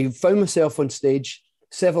I found myself on stage,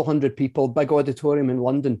 several hundred people, big auditorium in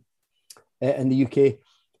London, in the UK.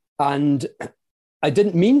 And I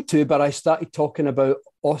didn't mean to, but I started talking about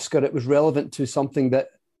Oscar, it was relevant to something that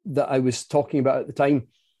I was talking about at the time.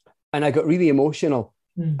 And I got really emotional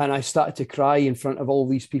and I started to cry in front of all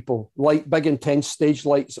these people, like big, intense stage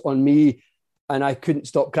lights on me. And I couldn't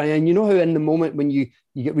stop crying. And you know how in the moment when you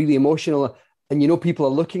get really emotional and you know people are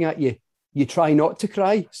looking at you, you try not to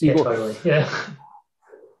cry. So you go, totally. Yeah.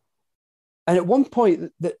 And at one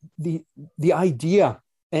point, the idea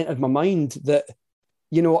entered my mind that,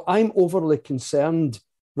 you know, I'm overly concerned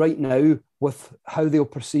right now with how they'll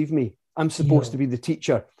perceive me. I'm supposed to be the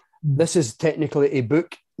teacher. This is technically a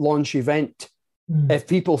book launch event. If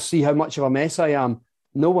people see how much of a mess I am,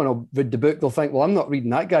 no one will read the book. They'll think, well, I'm not reading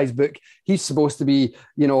that guy's book. He's supposed to be,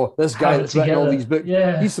 you know, this guy that's written all these books.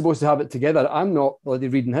 Yeah. He's supposed to have it together. I'm not bloody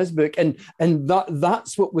reading his book. And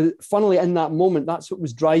that's what was, funnily in that moment, that's what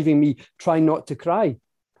was driving me trying not to cry.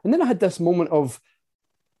 And then I had this moment of,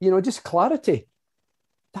 you know, just clarity.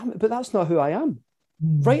 Damn it, but that's not who I am.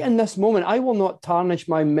 Right in this moment, I will not tarnish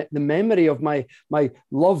the memory of my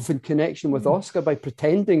love and connection with Oscar by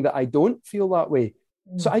pretending that I don't feel that way.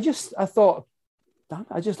 So I thought, damn,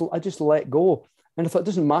 I just let go. And I thought, it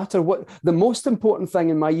doesn't matter what the most important thing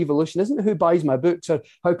in my evolution isn't who buys my books or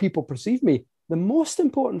how people perceive me. The most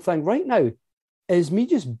important thing right now is me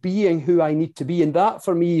just being who I need to be. And that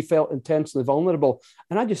for me felt intensely vulnerable.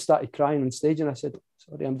 And I just started crying on stage and I said,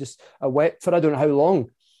 sorry, I wept for I don't know how long.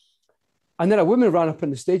 And then a woman ran up on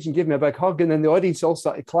the stage and gave me a big hug. And then the audience all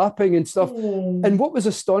started clapping and stuff. And what was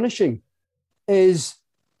astonishing is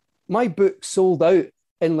my book sold out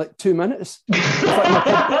in like 2 minutes.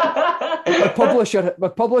 My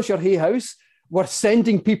publisher, Hay House, were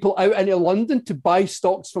sending people out into London to buy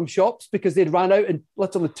stocks from shops because they'd ran out in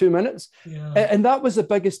literally 2 minutes. Yeah. And that was the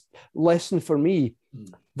biggest lesson for me,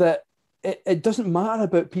 that it doesn't matter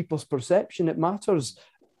about people's perception. It matters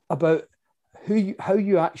about how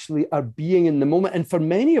you actually are being in the moment. And for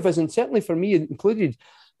many of us, and certainly for me included,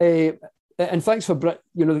 and thanks for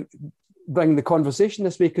bringing the conversation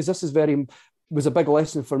this way, because this was a big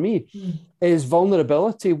lesson for me, is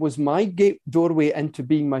vulnerability was my doorway into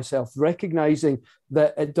being myself, recognizing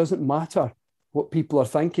that it doesn't matter what people are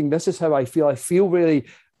thinking. This is how I feel. I feel really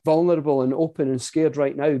vulnerable and open and scared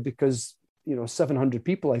right now because, 700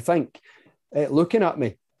 people, I think, looking at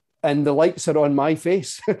me. And the lights are on my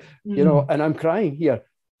face, and I'm crying here.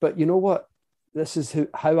 But you know what? This is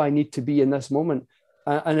how I need to be in this moment.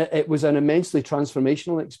 And it was an immensely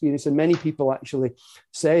transformational experience. And many people actually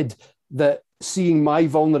said that seeing my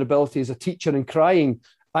vulnerability as a teacher and crying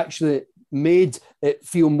actually made it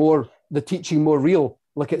feel the teaching more real.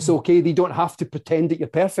 Like it's okay. They don't have to pretend that you're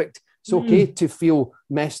perfect. It's okay to feel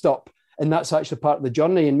messed up. And that's actually part of the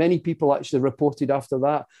journey. And many people actually reported after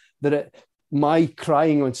that my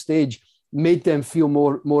crying on stage made them feel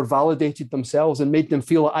more validated themselves and made them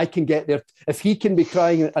feel like I can get there. If he can be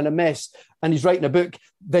crying in a mess and he's writing a book,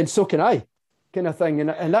 then so can I, kind of thing.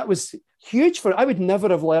 And that was huge I would never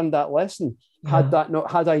have learned that lesson had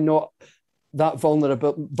I not that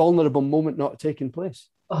vulnerable moment not taken place.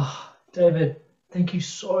 Oh, David, thank you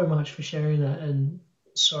so much for sharing that. And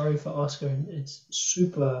sorry for Oscar. And it's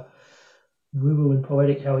super woo-woo and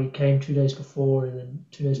poetic how he came 2 days before and then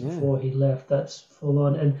 2 days before he left. That's full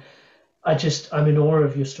on. And I'm in awe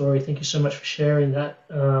of your story. Thank you so much for sharing that.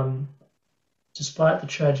 Despite the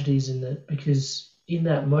tragedies in it, because in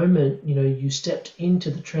that moment, you stepped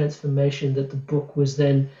into the transformation that the book was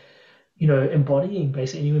then, embodying.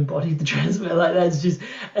 Basically, you embodied the transformation. Like that's just,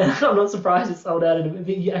 and I'm not surprised it sold out. And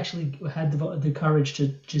you actually had the courage to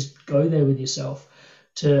just go there with yourself,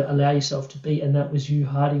 to allow yourself to be, and that was you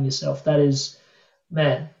hiding yourself. That is,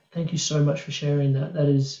 man, thank you so much for sharing that. That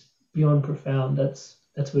is beyond profound. That's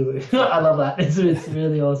woo-woo. I love that. It's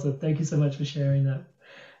really awesome. Thank you so much for sharing that.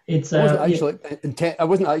 I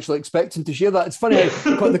wasn't actually expecting to share that. It's funny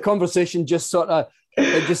how the conversation just sort of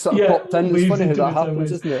popped in. It's funny how that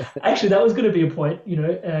happens, isn't it? Actually, that was going to be a point,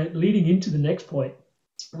 leading into the next point,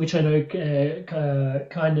 which I know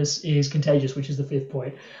kindness is contagious, which is the fifth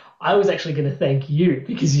point. I was actually going to thank you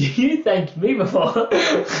because you thanked me before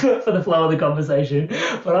for the flow of the conversation,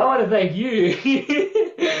 but I want to thank you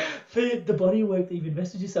for the body work that you've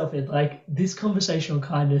invested yourself in. Like, this conversation on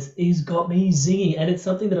kindness has got me zinging, and it's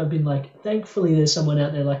something that I've been like, thankfully there's someone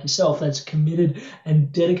out there like yourself that's committed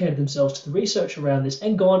and dedicated themselves to the research around this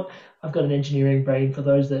and gone, I've got an engineering brain. For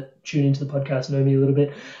those that tune into the podcast know me a little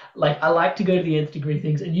bit. Like, I like to go to the nth degree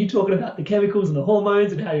things, and you talking about the chemicals and the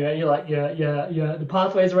hormones and how you're like, the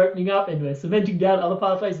pathways are opening up and we're cementing down other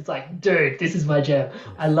pathways. It's like, dude, this is my jam.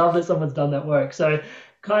 I love that someone's done that work. So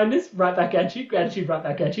kindness, right back at you. Gratitude, right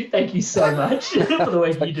back at you. Thank you so much for the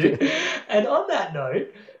work you do. And on that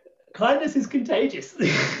note, kindness is contagious.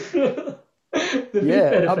 The big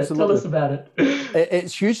benefit. Absolutely. Tell us about it.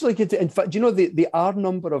 It's hugely good. In fact, you know, the R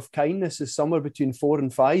number of kindness is somewhere between 4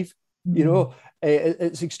 and 5. You know,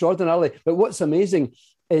 it's extraordinarily. But what's amazing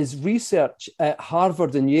is research at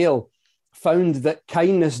Harvard and Yale found that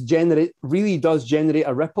kindness really does generate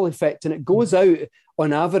a ripple effect, and it goes out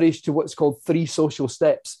on average to what's called 3 social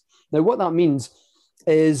steps. Now, what that means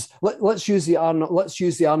is let's use the R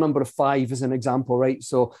number of 5 as an example, right?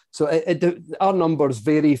 So our numbers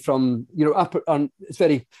vary from, you know, it's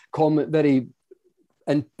very common, very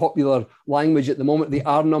in popular language at the moment. The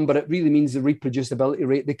R number, it really means the reproducibility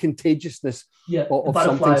rate, the contagiousness of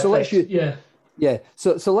something. So let's use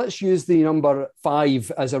So let's use the number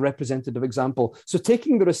 5 as a representative example. So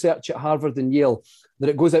taking the research at Harvard and Yale that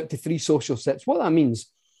it goes out to 3 social steps, what that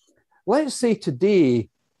means, let's say today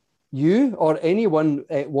you or anyone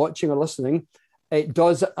watching or listening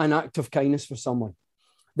does an act of kindness for someone.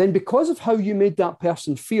 Then because of how you made that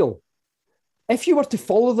person feel, if you were to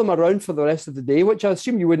follow them around for the rest of the day, which I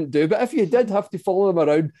assume you wouldn't do, but if you did have to follow them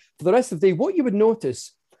around for the rest of the day, what you would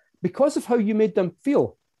notice, because of how you made them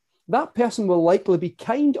feel, that person will likely be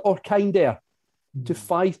kind or kinder to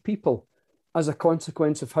 5 people as a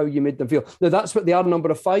consequence of how you made them feel. Now, that's what the R number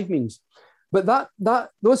of 5 means. But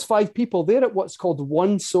those 5 people, they're at what's called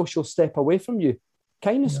 1 social step away from you.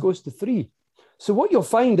 Kindness goes to 3. So what you'll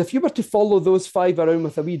find, if you were to follow those 5 around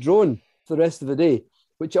with a wee drone for the rest of the day,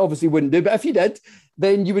 which you obviously wouldn't do, but if you did,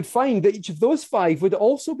 then you would find that each of those 5 would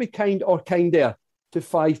also be kind or kinder to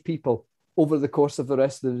 5 people over the course of the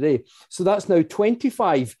rest of the day. So that's now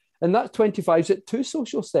 25. And that 25 is at 2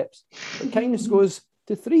 social steps. And kindness goes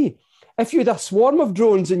to 3. If you had a swarm of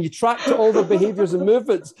drones and you tracked all their behaviors and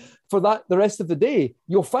movements for the rest of the day,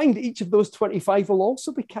 you'll find each of those 25 will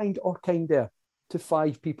also be kind or kinder to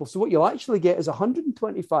 5 people. So what you'll actually get is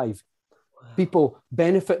 125 people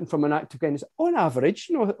benefiting from an act of kindness. On average,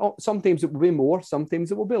 you know, sometimes it will be more,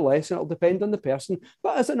 sometimes it will be less, and it'll depend on the person.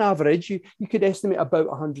 But as an average, you could estimate about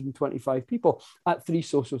 125 people at 3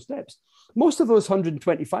 social steps. Most of those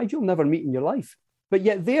 125 you'll never meet in your life, but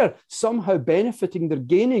yet they're somehow benefiting, they're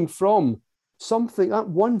gaining from something, that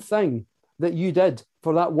one thing that you did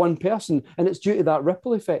for that one person, and it's due to that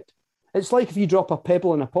ripple effect. It's like if you drop a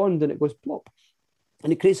pebble in a pond and it goes plop,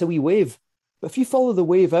 and it creates a wee wave. But if you follow the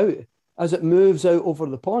wave out as it moves out over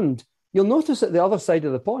the pond, you'll notice at the other side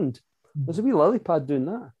of the pond, there's a wee lily pad doing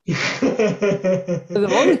that. The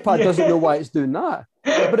lily pad doesn't know why it's doing that,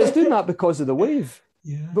 but it's doing that because of the wave.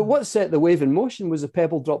 Yeah. But what set the wave in motion was a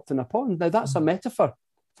pebble dropped in a pond. Now, that's a metaphor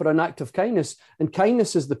for an act of kindness. And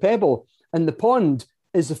kindness is the pebble, and the pond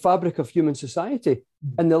is the fabric of human society.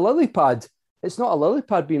 And the lily pad, it's not a lily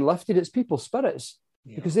pad being lifted, it's people's spirits.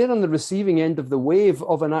 Yeah. Because they're on the receiving end of the wave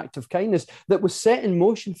of an act of kindness that was set in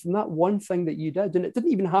motion from that one thing that you did. And it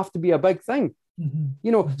didn't even have to be a big thing. Mm-hmm.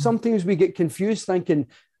 You know, sometimes we get confused thinking,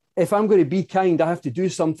 if I'm going to be kind, I have to do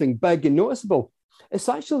something big and noticeable. It's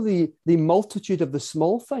actually the multitude of the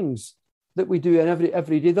small things that we do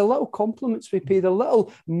every day, the little compliments we pay, the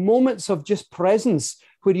little moments of just presence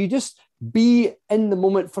where you just be in the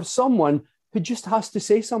moment for someone who just has to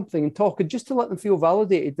say something and talk, and just to let them feel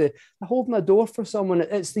validated, the holding a door for someone.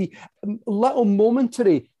 It's the little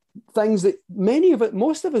momentary things that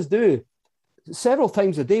most of us do several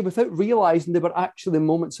times a day without realizing they were actually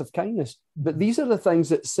moments of kindness. But these are the things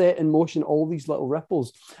that set in motion all these little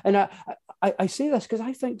ripples. And I say this because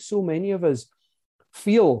I think so many of us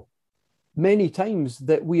feel many times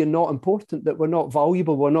that we are not important, that we're not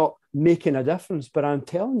valuable, we're not making a difference. But I'm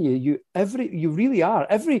telling you, you really are.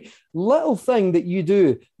 Every little thing that you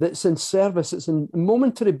do that's in service, it's in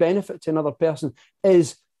momentary benefit to another person,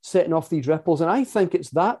 is setting off these ripples. And I think it's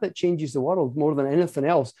that changes the world more than anything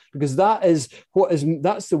else, because that's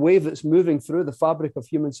the wave that's moving through the fabric of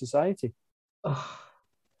human society. Oh,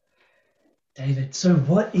 David, so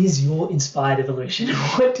what is your inspired evolution?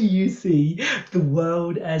 What do you see the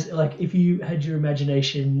world as? Like, if you had your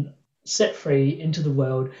imagination set free into the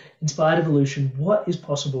world, inspired evolution, what is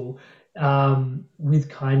possible with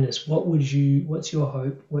kindness? What's your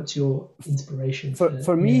hope? What's your inspiration?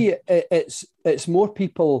 For me, it's more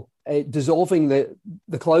people dissolving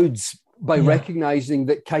the clouds by recognizing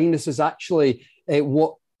that kindness is actually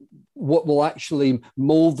what will actually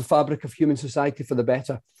mold the fabric of human society for the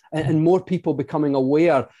better. And more people becoming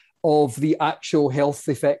aware of the actual health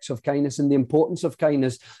effects of kindness and the importance of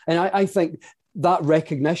kindness. And I think that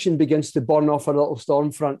recognition begins to burn off our little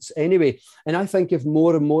storm fronts anyway. And I think if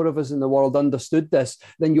more and more of us in the world understood this,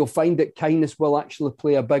 then you'll find that kindness will actually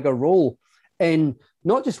play a bigger role in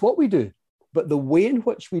not just what we do, but the way in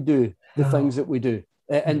which we do the things that we do.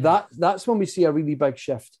 And that's when we see a really big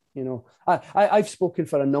shift. You know, I've spoken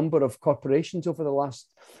for a number of corporations over the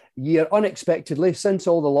last year, unexpectedly, since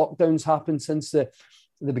all the lockdowns happened, since the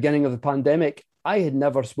beginning of the pandemic. I had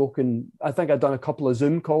never spoken. I think I'd done a couple of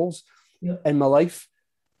Zoom calls in my life.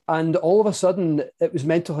 And all of a sudden, it was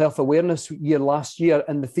Mental Health Awareness Year last year,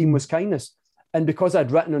 and the theme was kindness. And because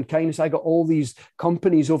I'd written on kindness, I got all these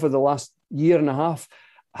companies over the last year and a half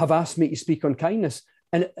have asked me to speak on kindness,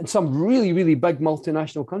 and some really, really big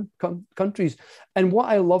multinational countries. And what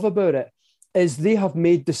I love about it is they have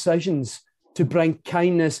made decisions to bring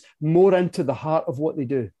kindness more into the heart of what they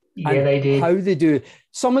do. Yeah, they do. How they do.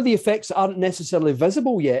 Some of the effects aren't necessarily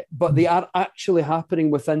visible yet, but they are actually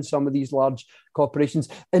happening within some of these large corporations.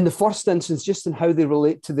 In the first instance, just in how they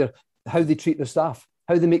relate to how they treat their staff,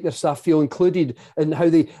 how they make their staff feel included, and how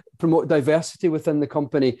they promote diversity within the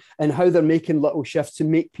company, and how they're making little shifts to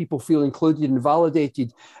make people feel included and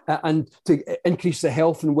validated, and to increase the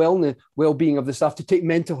health and well-being of the staff, to take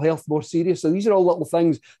mental health more seriously. These are all little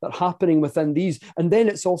things that are happening within these. And then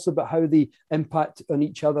it's also about how they impact on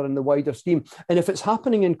each other in the wider scheme. And if it's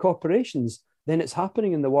happening in corporations, then it's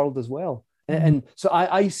happening in the world as well. And so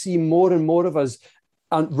I see more and more of us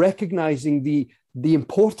recognizing the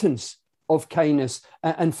importance of kindness.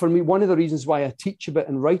 And for me, one of the reasons why I teach about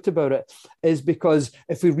and write about it is because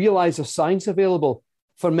if we realize there's science available,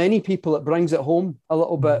 for many people, it brings it home a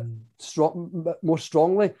little bit more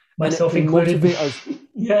strongly. Myself and it can included. motivate us.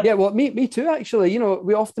 Yeah, well, me too, actually. You know,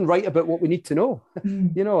 we often write about what we need to know.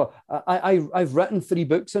 You know, I've written 3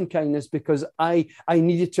 books on kindness because I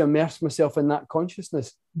needed to immerse myself in that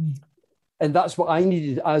consciousness. And that's what I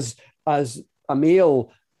needed as a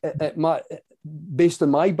male based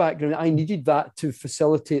on my background. I needed that to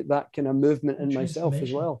facilitate that kind of movement in myself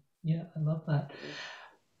as well. Yeah, I love that.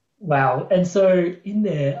 Wow. And so in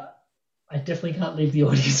there, I definitely can't leave the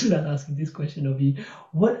audience without asking this question of you.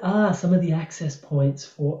 What are some of the access points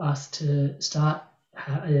for us to start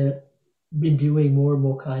imbuing more and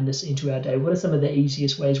more kindness into our day? What are some of the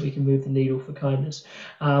easiest ways we can move the needle for kindness?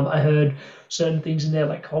 I heard certain things in there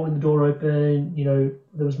like holding the door open. You know,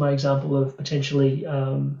 there was my example of potentially,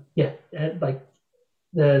 like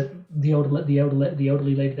the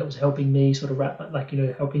elderly lady that was helping me sort of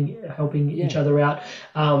helping each other out.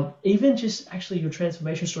 Even just actually your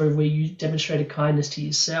transformation story where you demonstrated kindness to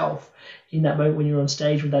yourself in that moment when you're on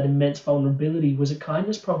stage with that immense vulnerability. Was it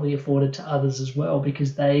kindness probably afforded to others as well,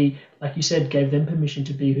 because they, like you said, gave them permission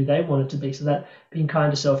to be who they wanted to be? So that being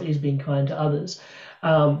kind to self is being kind to others.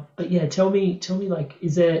 But yeah, tell me, like,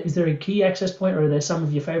 is there a key access point, or are there some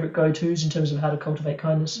of your favorite go-tos in terms of how to cultivate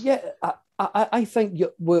kindness? Yeah, I think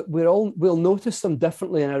we'll notice them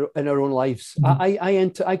differently in our own lives.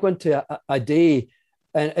 I go into a day,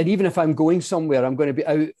 and even if I'm going somewhere, I'm going to be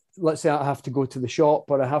out. Let's say I have to go to the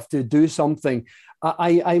shop or I have to do something.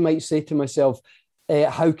 I might say to myself,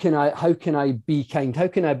 how can I be kind? How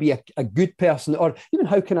can I be a good person? Or even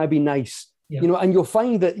how can I be nice? You know, and you'll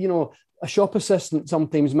find that, you know, a shop assistant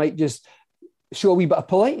sometimes might just show a wee bit of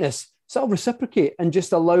politeness. So I'll reciprocate and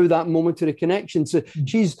just allow that momentary connection. So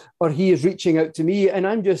she's or he is reaching out to me and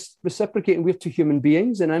I'm just reciprocating. We're 2 human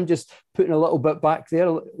beings and I'm just putting a little bit back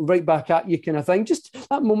there, right back at you kind of thing. Just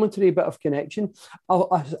that momentary bit of connection.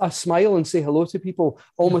 I smile and say hello to people,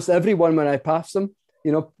 almost everyone when I pass them.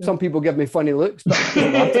 You know, some people give me funny looks, but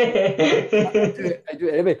I do it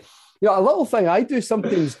anyway. You know, a little thing I do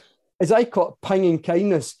sometimes is I call it pinging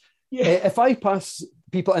kindness. If I pass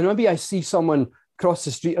people and maybe I see someone cross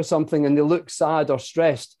the street or something and they look sad or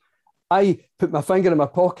stressed, I put my finger in my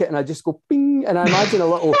pocket and I just go ping, and I imagine a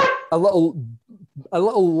little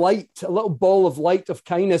light, a little ball of light of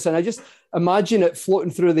kindness, and I just imagine it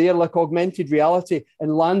floating through the air like augmented reality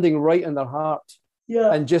and landing right in their heart.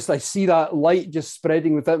 And just I see that light just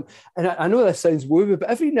spreading with them. And I know this sounds woo-woo, but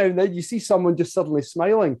every now and then you see someone just suddenly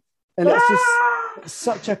smiling, and it's just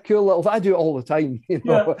such a cool little. I do it all the time, you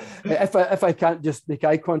know. If I can't just make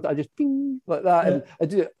eye contact, I just ping like that, and I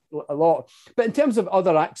do it a lot. But in terms of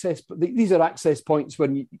other access, these are access points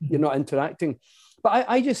when you're not interacting. But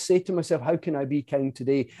I just say to myself, how can I be kind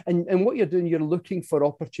today? And what you're doing, you're looking for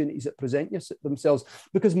opportunities that present themselves,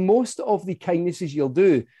 because most of the kindnesses you'll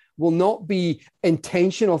do will not be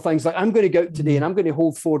intentional things like, I'm going to go out today and I'm going to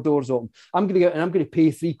hold 4 doors open. I'm going to go out and I'm going to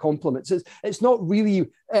pay 3 compliments. It's not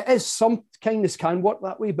really, it is, some kindness can work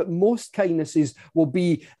that way, but most kindnesses will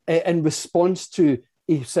be in response to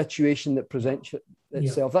a situation that presents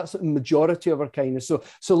itself. That's the majority of our kindness.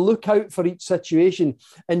 So look out for each situation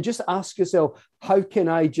and just ask yourself, how can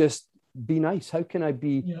I just be nice? How can I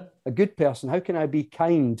be a good person? How can I be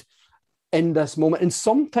kind in this moment? And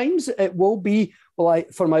sometimes it will be,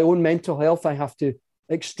 for my own mental health, I have to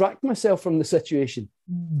extract myself from the situation.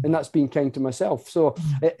 And that's being kind to myself. So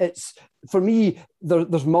it's, for me,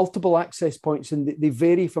 there's multiple access points, and they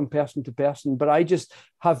vary from person to person, but I just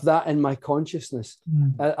have that in my consciousness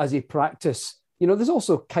as a practice. You know, there's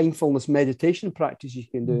also kindfulness meditation practice you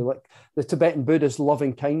can do, like the Tibetan Buddhist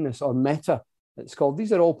loving kindness, or metta, it's called.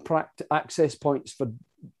 These are all access points for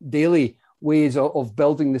daily ways of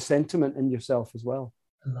building the sentiment in yourself as well.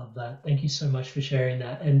 I love that. Thank you so much for sharing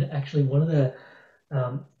that. And actually, one of the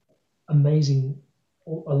amazing,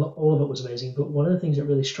 all of it was amazing, but one of the things that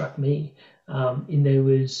really struck me in there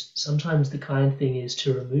was, sometimes the kind thing is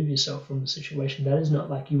to remove yourself from the situation. That is not,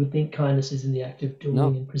 like, you would think kindness is in the act of doing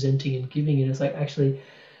and presenting and giving, and it's like actually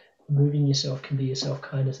removing yourself can be a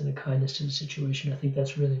self-kindness and a kindness to the situation. I think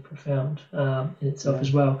that's really profound in itself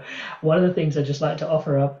as well. One of the things I just like to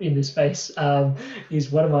offer up in this space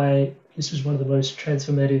is this was one of the most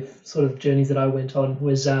transformative sort of journeys that I went on,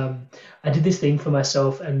 was I did this thing for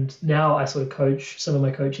myself, and now I sort of coach some of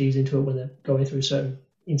my coachees into it when they're going through certain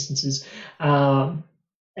instances. And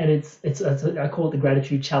it's I call it the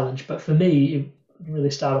gratitude challenge, but for me, it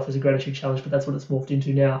really started off as a gratitude challenge, but that's what it's morphed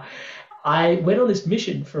into now. I went on this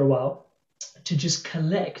mission for a while to just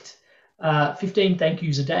collect 15 thank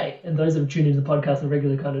yous a day. And those that have tuned into the podcast on a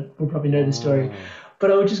regular kind of will probably know this story.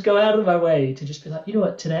 But I would just go out of my way to just be like, you know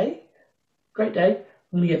what, today, great day,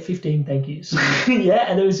 I'm going to get 15 thank yous. Yeah,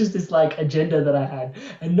 and it was just this like agenda that I had.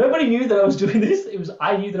 And nobody knew that I was doing this.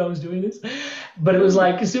 I knew that I was doing this. But it was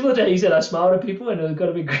like, similar to how you said, I smiled at people and it got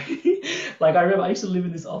a bit greedy. Like, I remember I used to live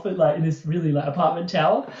in this office, like in this really like apartment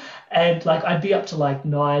tower. And like, I'd be up to like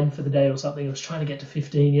 9 for the day or something. I was trying to get to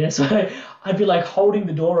 15, yeah. So I'd be like holding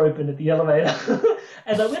the door open at the elevator.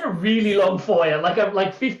 And we had a really long foyer, like a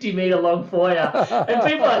 50-meter long foyer. And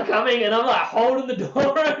people are coming and I'm like holding the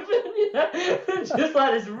door open, you know, just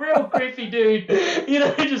like this real creepy dude, you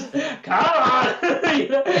know, just come on, you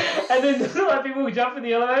know. And then like people would jump in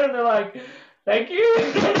the elevator and they're like, thank you.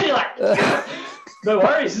 And you're like, no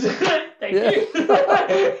worries, thank you.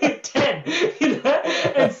 10, you know.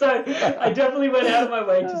 And so I definitely went out of my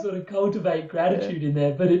way to sort of cultivate gratitude in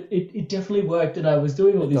there, but it definitely worked. And I was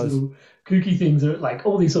doing all these little kooky things, or like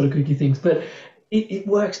all these sort of kooky things, but it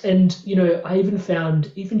works. And, you know, I even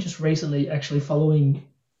found, even just recently, actually following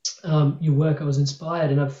your work, I was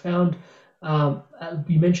inspired, and I've found,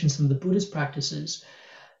 you mentioned some of the Buddhist practices.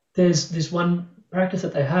 There's this one practice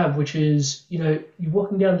that they have, which is, you know, you're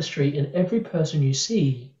walking down the street and every person you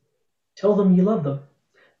see, tell them you love them.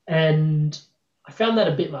 And I found that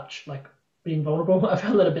a bit much, like being vulnerable. I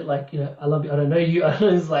found that a bit like, you know, I love you, I don't know you.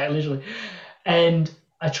 It's like literally. And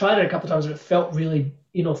I tried it a couple of times and it felt really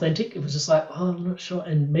inauthentic. It was just like, oh, I'm not sure.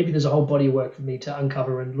 And maybe there's a whole body of work for me to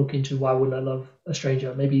uncover and look into. Why wouldn't I love a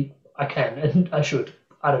stranger? Maybe I can and I should.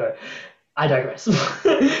 I don't know. I digress.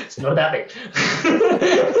 It's not about me.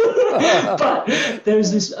 But there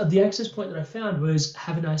was this, the access point that I found was,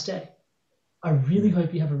 have a nice day. I really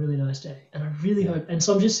hope you have a really nice day. And I really hope, and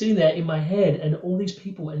so I'm just sitting there in my head and all these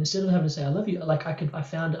people, and instead of having to say, I love you, like I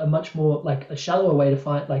found a much more, like a shallower way to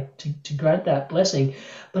find, like to grant that blessing.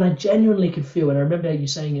 But I genuinely could feel, and I remember you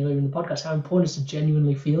saying earlier in the podcast, how important it is to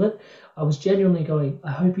genuinely feel it. I was genuinely going,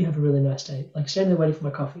 I hope you have a really nice day. Like standing there waiting for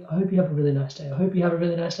my coffee. I hope you have a really nice day. I hope you have a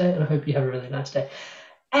really nice day. And I hope you have a really nice day.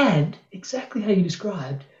 And exactly how you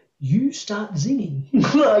described, you start zinging.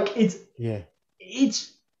 Like it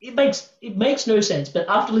makes no sense. But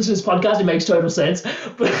after listening to this podcast, it makes total sense.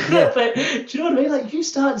 But, but do you know what I mean? Like you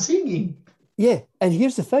start singing. Yeah, and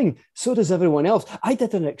here's the thing, so does everyone else. I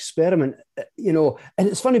did an experiment, you know, and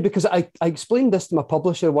it's funny because I explained this to my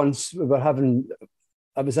publisher once.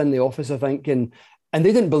 I was in the office, I think, and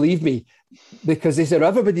they didn't believe me because they said,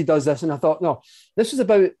 everybody does this. And I thought, no, this was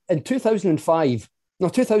about in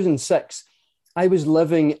 2006. I was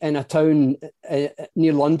living in a town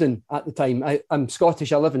near London at the time. I'm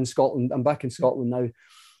Scottish. I live in Scotland. I'm back in Scotland now.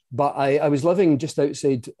 But I was living just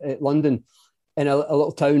outside London in a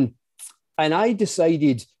little town. And I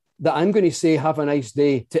decided that I'm going to say, have a nice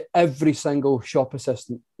day to every single shop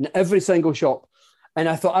assistant in every single shop. And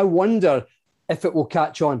I thought, I wonder if it will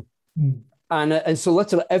catch on. And so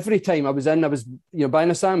literally every time I was buying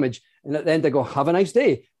a sandwich, and at the end I go, have a nice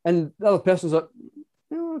day. And the other person's like,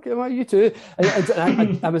 oh, okay, well, you too.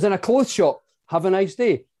 And I was in a clothes shop, have a nice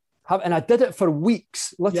day. And I did it for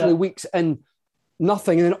weeks, literally weeks, and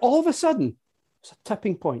nothing. And then all of a sudden, it's a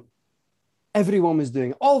tipping point. Everyone was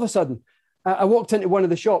doing it. All of a sudden, I walked into one of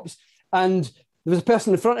the shops and there was a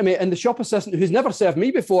person in front of me, and the shop assistant who's never served me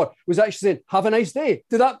before was actually saying, have a nice day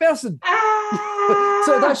to that person.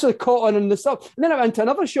 So it actually caught on in the stuff. And then I went to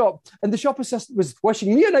another shop and the shop assistant was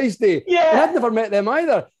wishing me a nice day. Yeah. And I'd never met them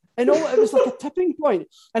either. And it was like a tipping point.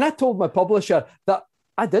 And I told my publisher that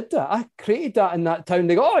I did that. I created that in that town.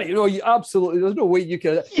 They go, oh, you absolutely, there's no way you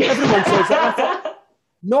can. Everyone says that. I thought,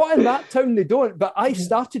 not in that town, they don't. But I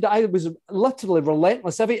started, I was literally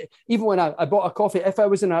relentless. Even when I bought a coffee, if I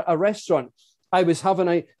was in a restaurant, I was have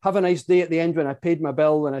a nice day at the end when I paid my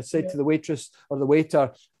bill and I said to the waitress or the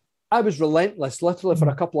waiter, I was relentless literally for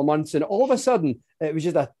a couple of months. And all of a sudden, it was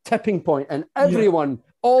just a tipping point and everyone,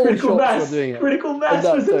 all the shops were doing it. Critical mass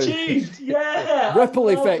was achieved. Yeah. Ripple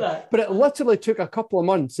effect. But it literally took a couple of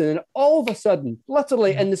months. And then all of a sudden,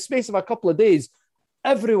 literally in the space of a couple of days,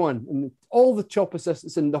 everyone and all the shop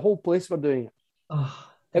assistants in the whole place were doing it.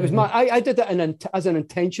 It was I did it as an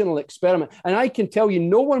intentional experiment. And I can tell you,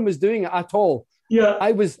 no one was doing it at all. Yeah.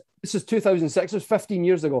 This is 2006, it was 15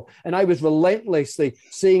 years ago. And I was relentlessly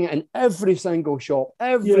saying it in every single shop,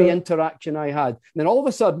 every interaction I had. And then all of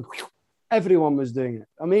a sudden, everyone was doing it.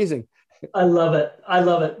 Amazing. I love it.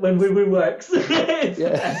 When win-win works. It's the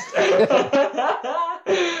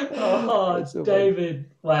best. So David.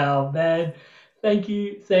 Fun. Wow, man. Thank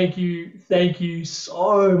you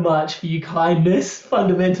so much for your kindness,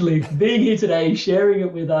 fundamentally, for being here today, sharing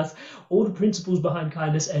it with us, all the principles behind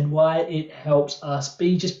kindness and why it helps us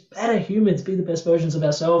be just better humans, be the best versions of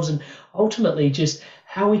ourselves, and ultimately just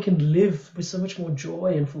how we can live with so much more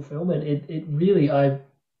joy and fulfillment. It really, I've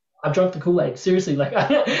drunk the Kool-Aid. Seriously, like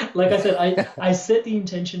I said, I set the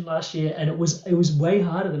intention last year, and it was way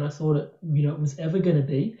harder than I thought it was ever going to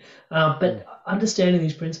be. But understanding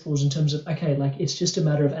these principles in terms of it's just a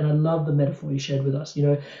matter of, and I love the metaphor you shared with us.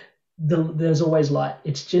 There's always light.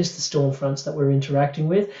 It's just the storm fronts that we're interacting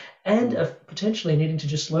with, and potentially needing to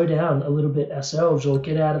just slow down a little bit ourselves or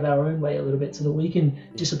get out of our own way a little bit so that we can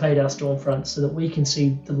dissipate our storm fronts, so that we can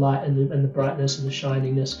see the light and the brightness and the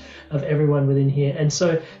shininess of everyone within here. And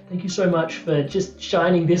so thank you so much for just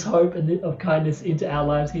shining this hope and of kindness into our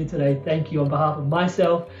lives here today. Thank you on behalf of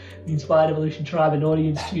myself, the Inspired Evolution Tribe, and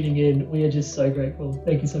audience tuning in. We are just so grateful.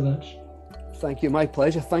 Thank you so much. Thank you. My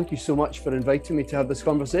pleasure. Thank you so much for inviting me to have this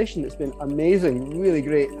conversation. It's been amazing. Really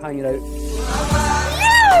great hanging out.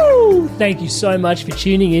 Thank you so much for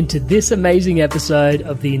tuning in to this amazing episode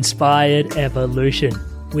of The Inspired Evolution.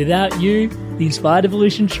 Without you, the Inspired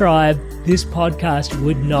Evolution Tribe, this podcast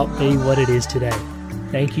would not be what it is today.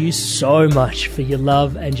 Thank you so much for your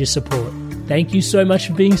love and your support. Thank you so much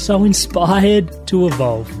for being so inspired to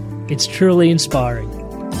evolve. It's truly inspiring.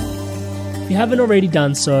 If you haven't already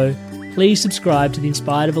done so, please subscribe to The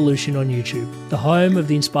Inspired Evolution on YouTube, the home of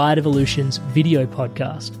The Inspired Evolution's video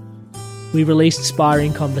podcast. We release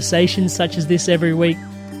inspiring conversations such as this every week,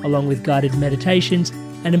 along with guided meditations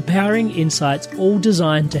and empowering insights, all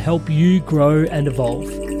designed to help you grow and evolve.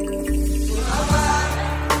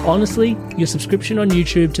 Honestly, your subscription on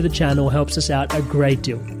YouTube to the channel helps us out a great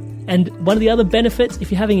deal. And one of the other benefits, if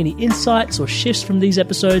you're having any insights or shifts from these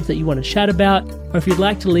episodes that you want to chat about, or if you'd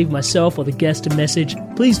like to leave myself or the guest a message,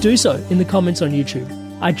 please do so in the comments on YouTube.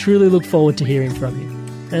 I truly look forward to hearing from you.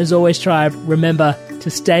 And as always, Tribe, remember to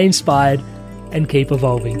stay inspired and keep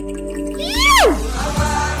evolving.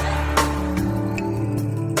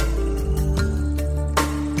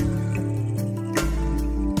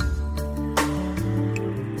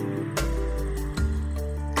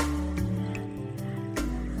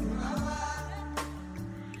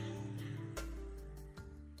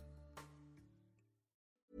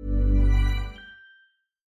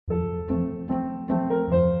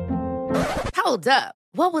 Hold up.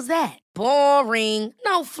 What was that? Boring.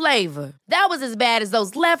 No flavor. That was as bad as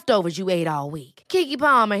those leftovers you ate all week. Keke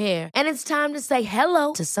Palmer here. And it's time to say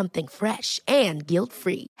hello to something fresh and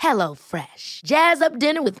guilt-free. Hello Fresh. Jazz up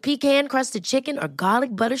dinner with pecan-crusted chicken or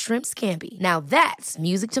garlic butter shrimp scampi. Now that's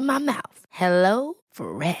music to my mouth. Hello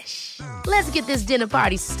Fresh. Let's get this dinner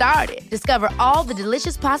party started. Discover all the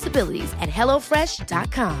delicious possibilities at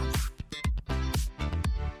HelloFresh.com.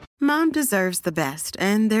 Mom deserves the best,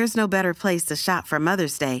 and there's no better place to shop for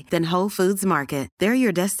Mother's Day than Whole Foods Market. They're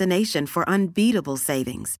your destination for unbeatable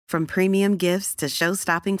savings, from premium gifts to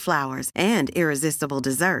show-stopping flowers and irresistible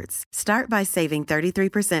desserts. Start by saving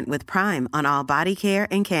 33% with Prime on all body care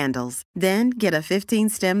and candles. Then get a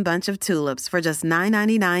 15-stem bunch of tulips for just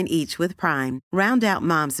 $9.99 each with Prime. Round out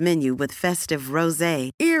Mom's menu with festive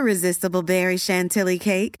rosé, irresistible berry chantilly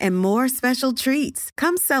cake, and more special treats.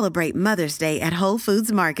 Come celebrate Mother's Day at Whole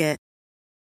Foods Market.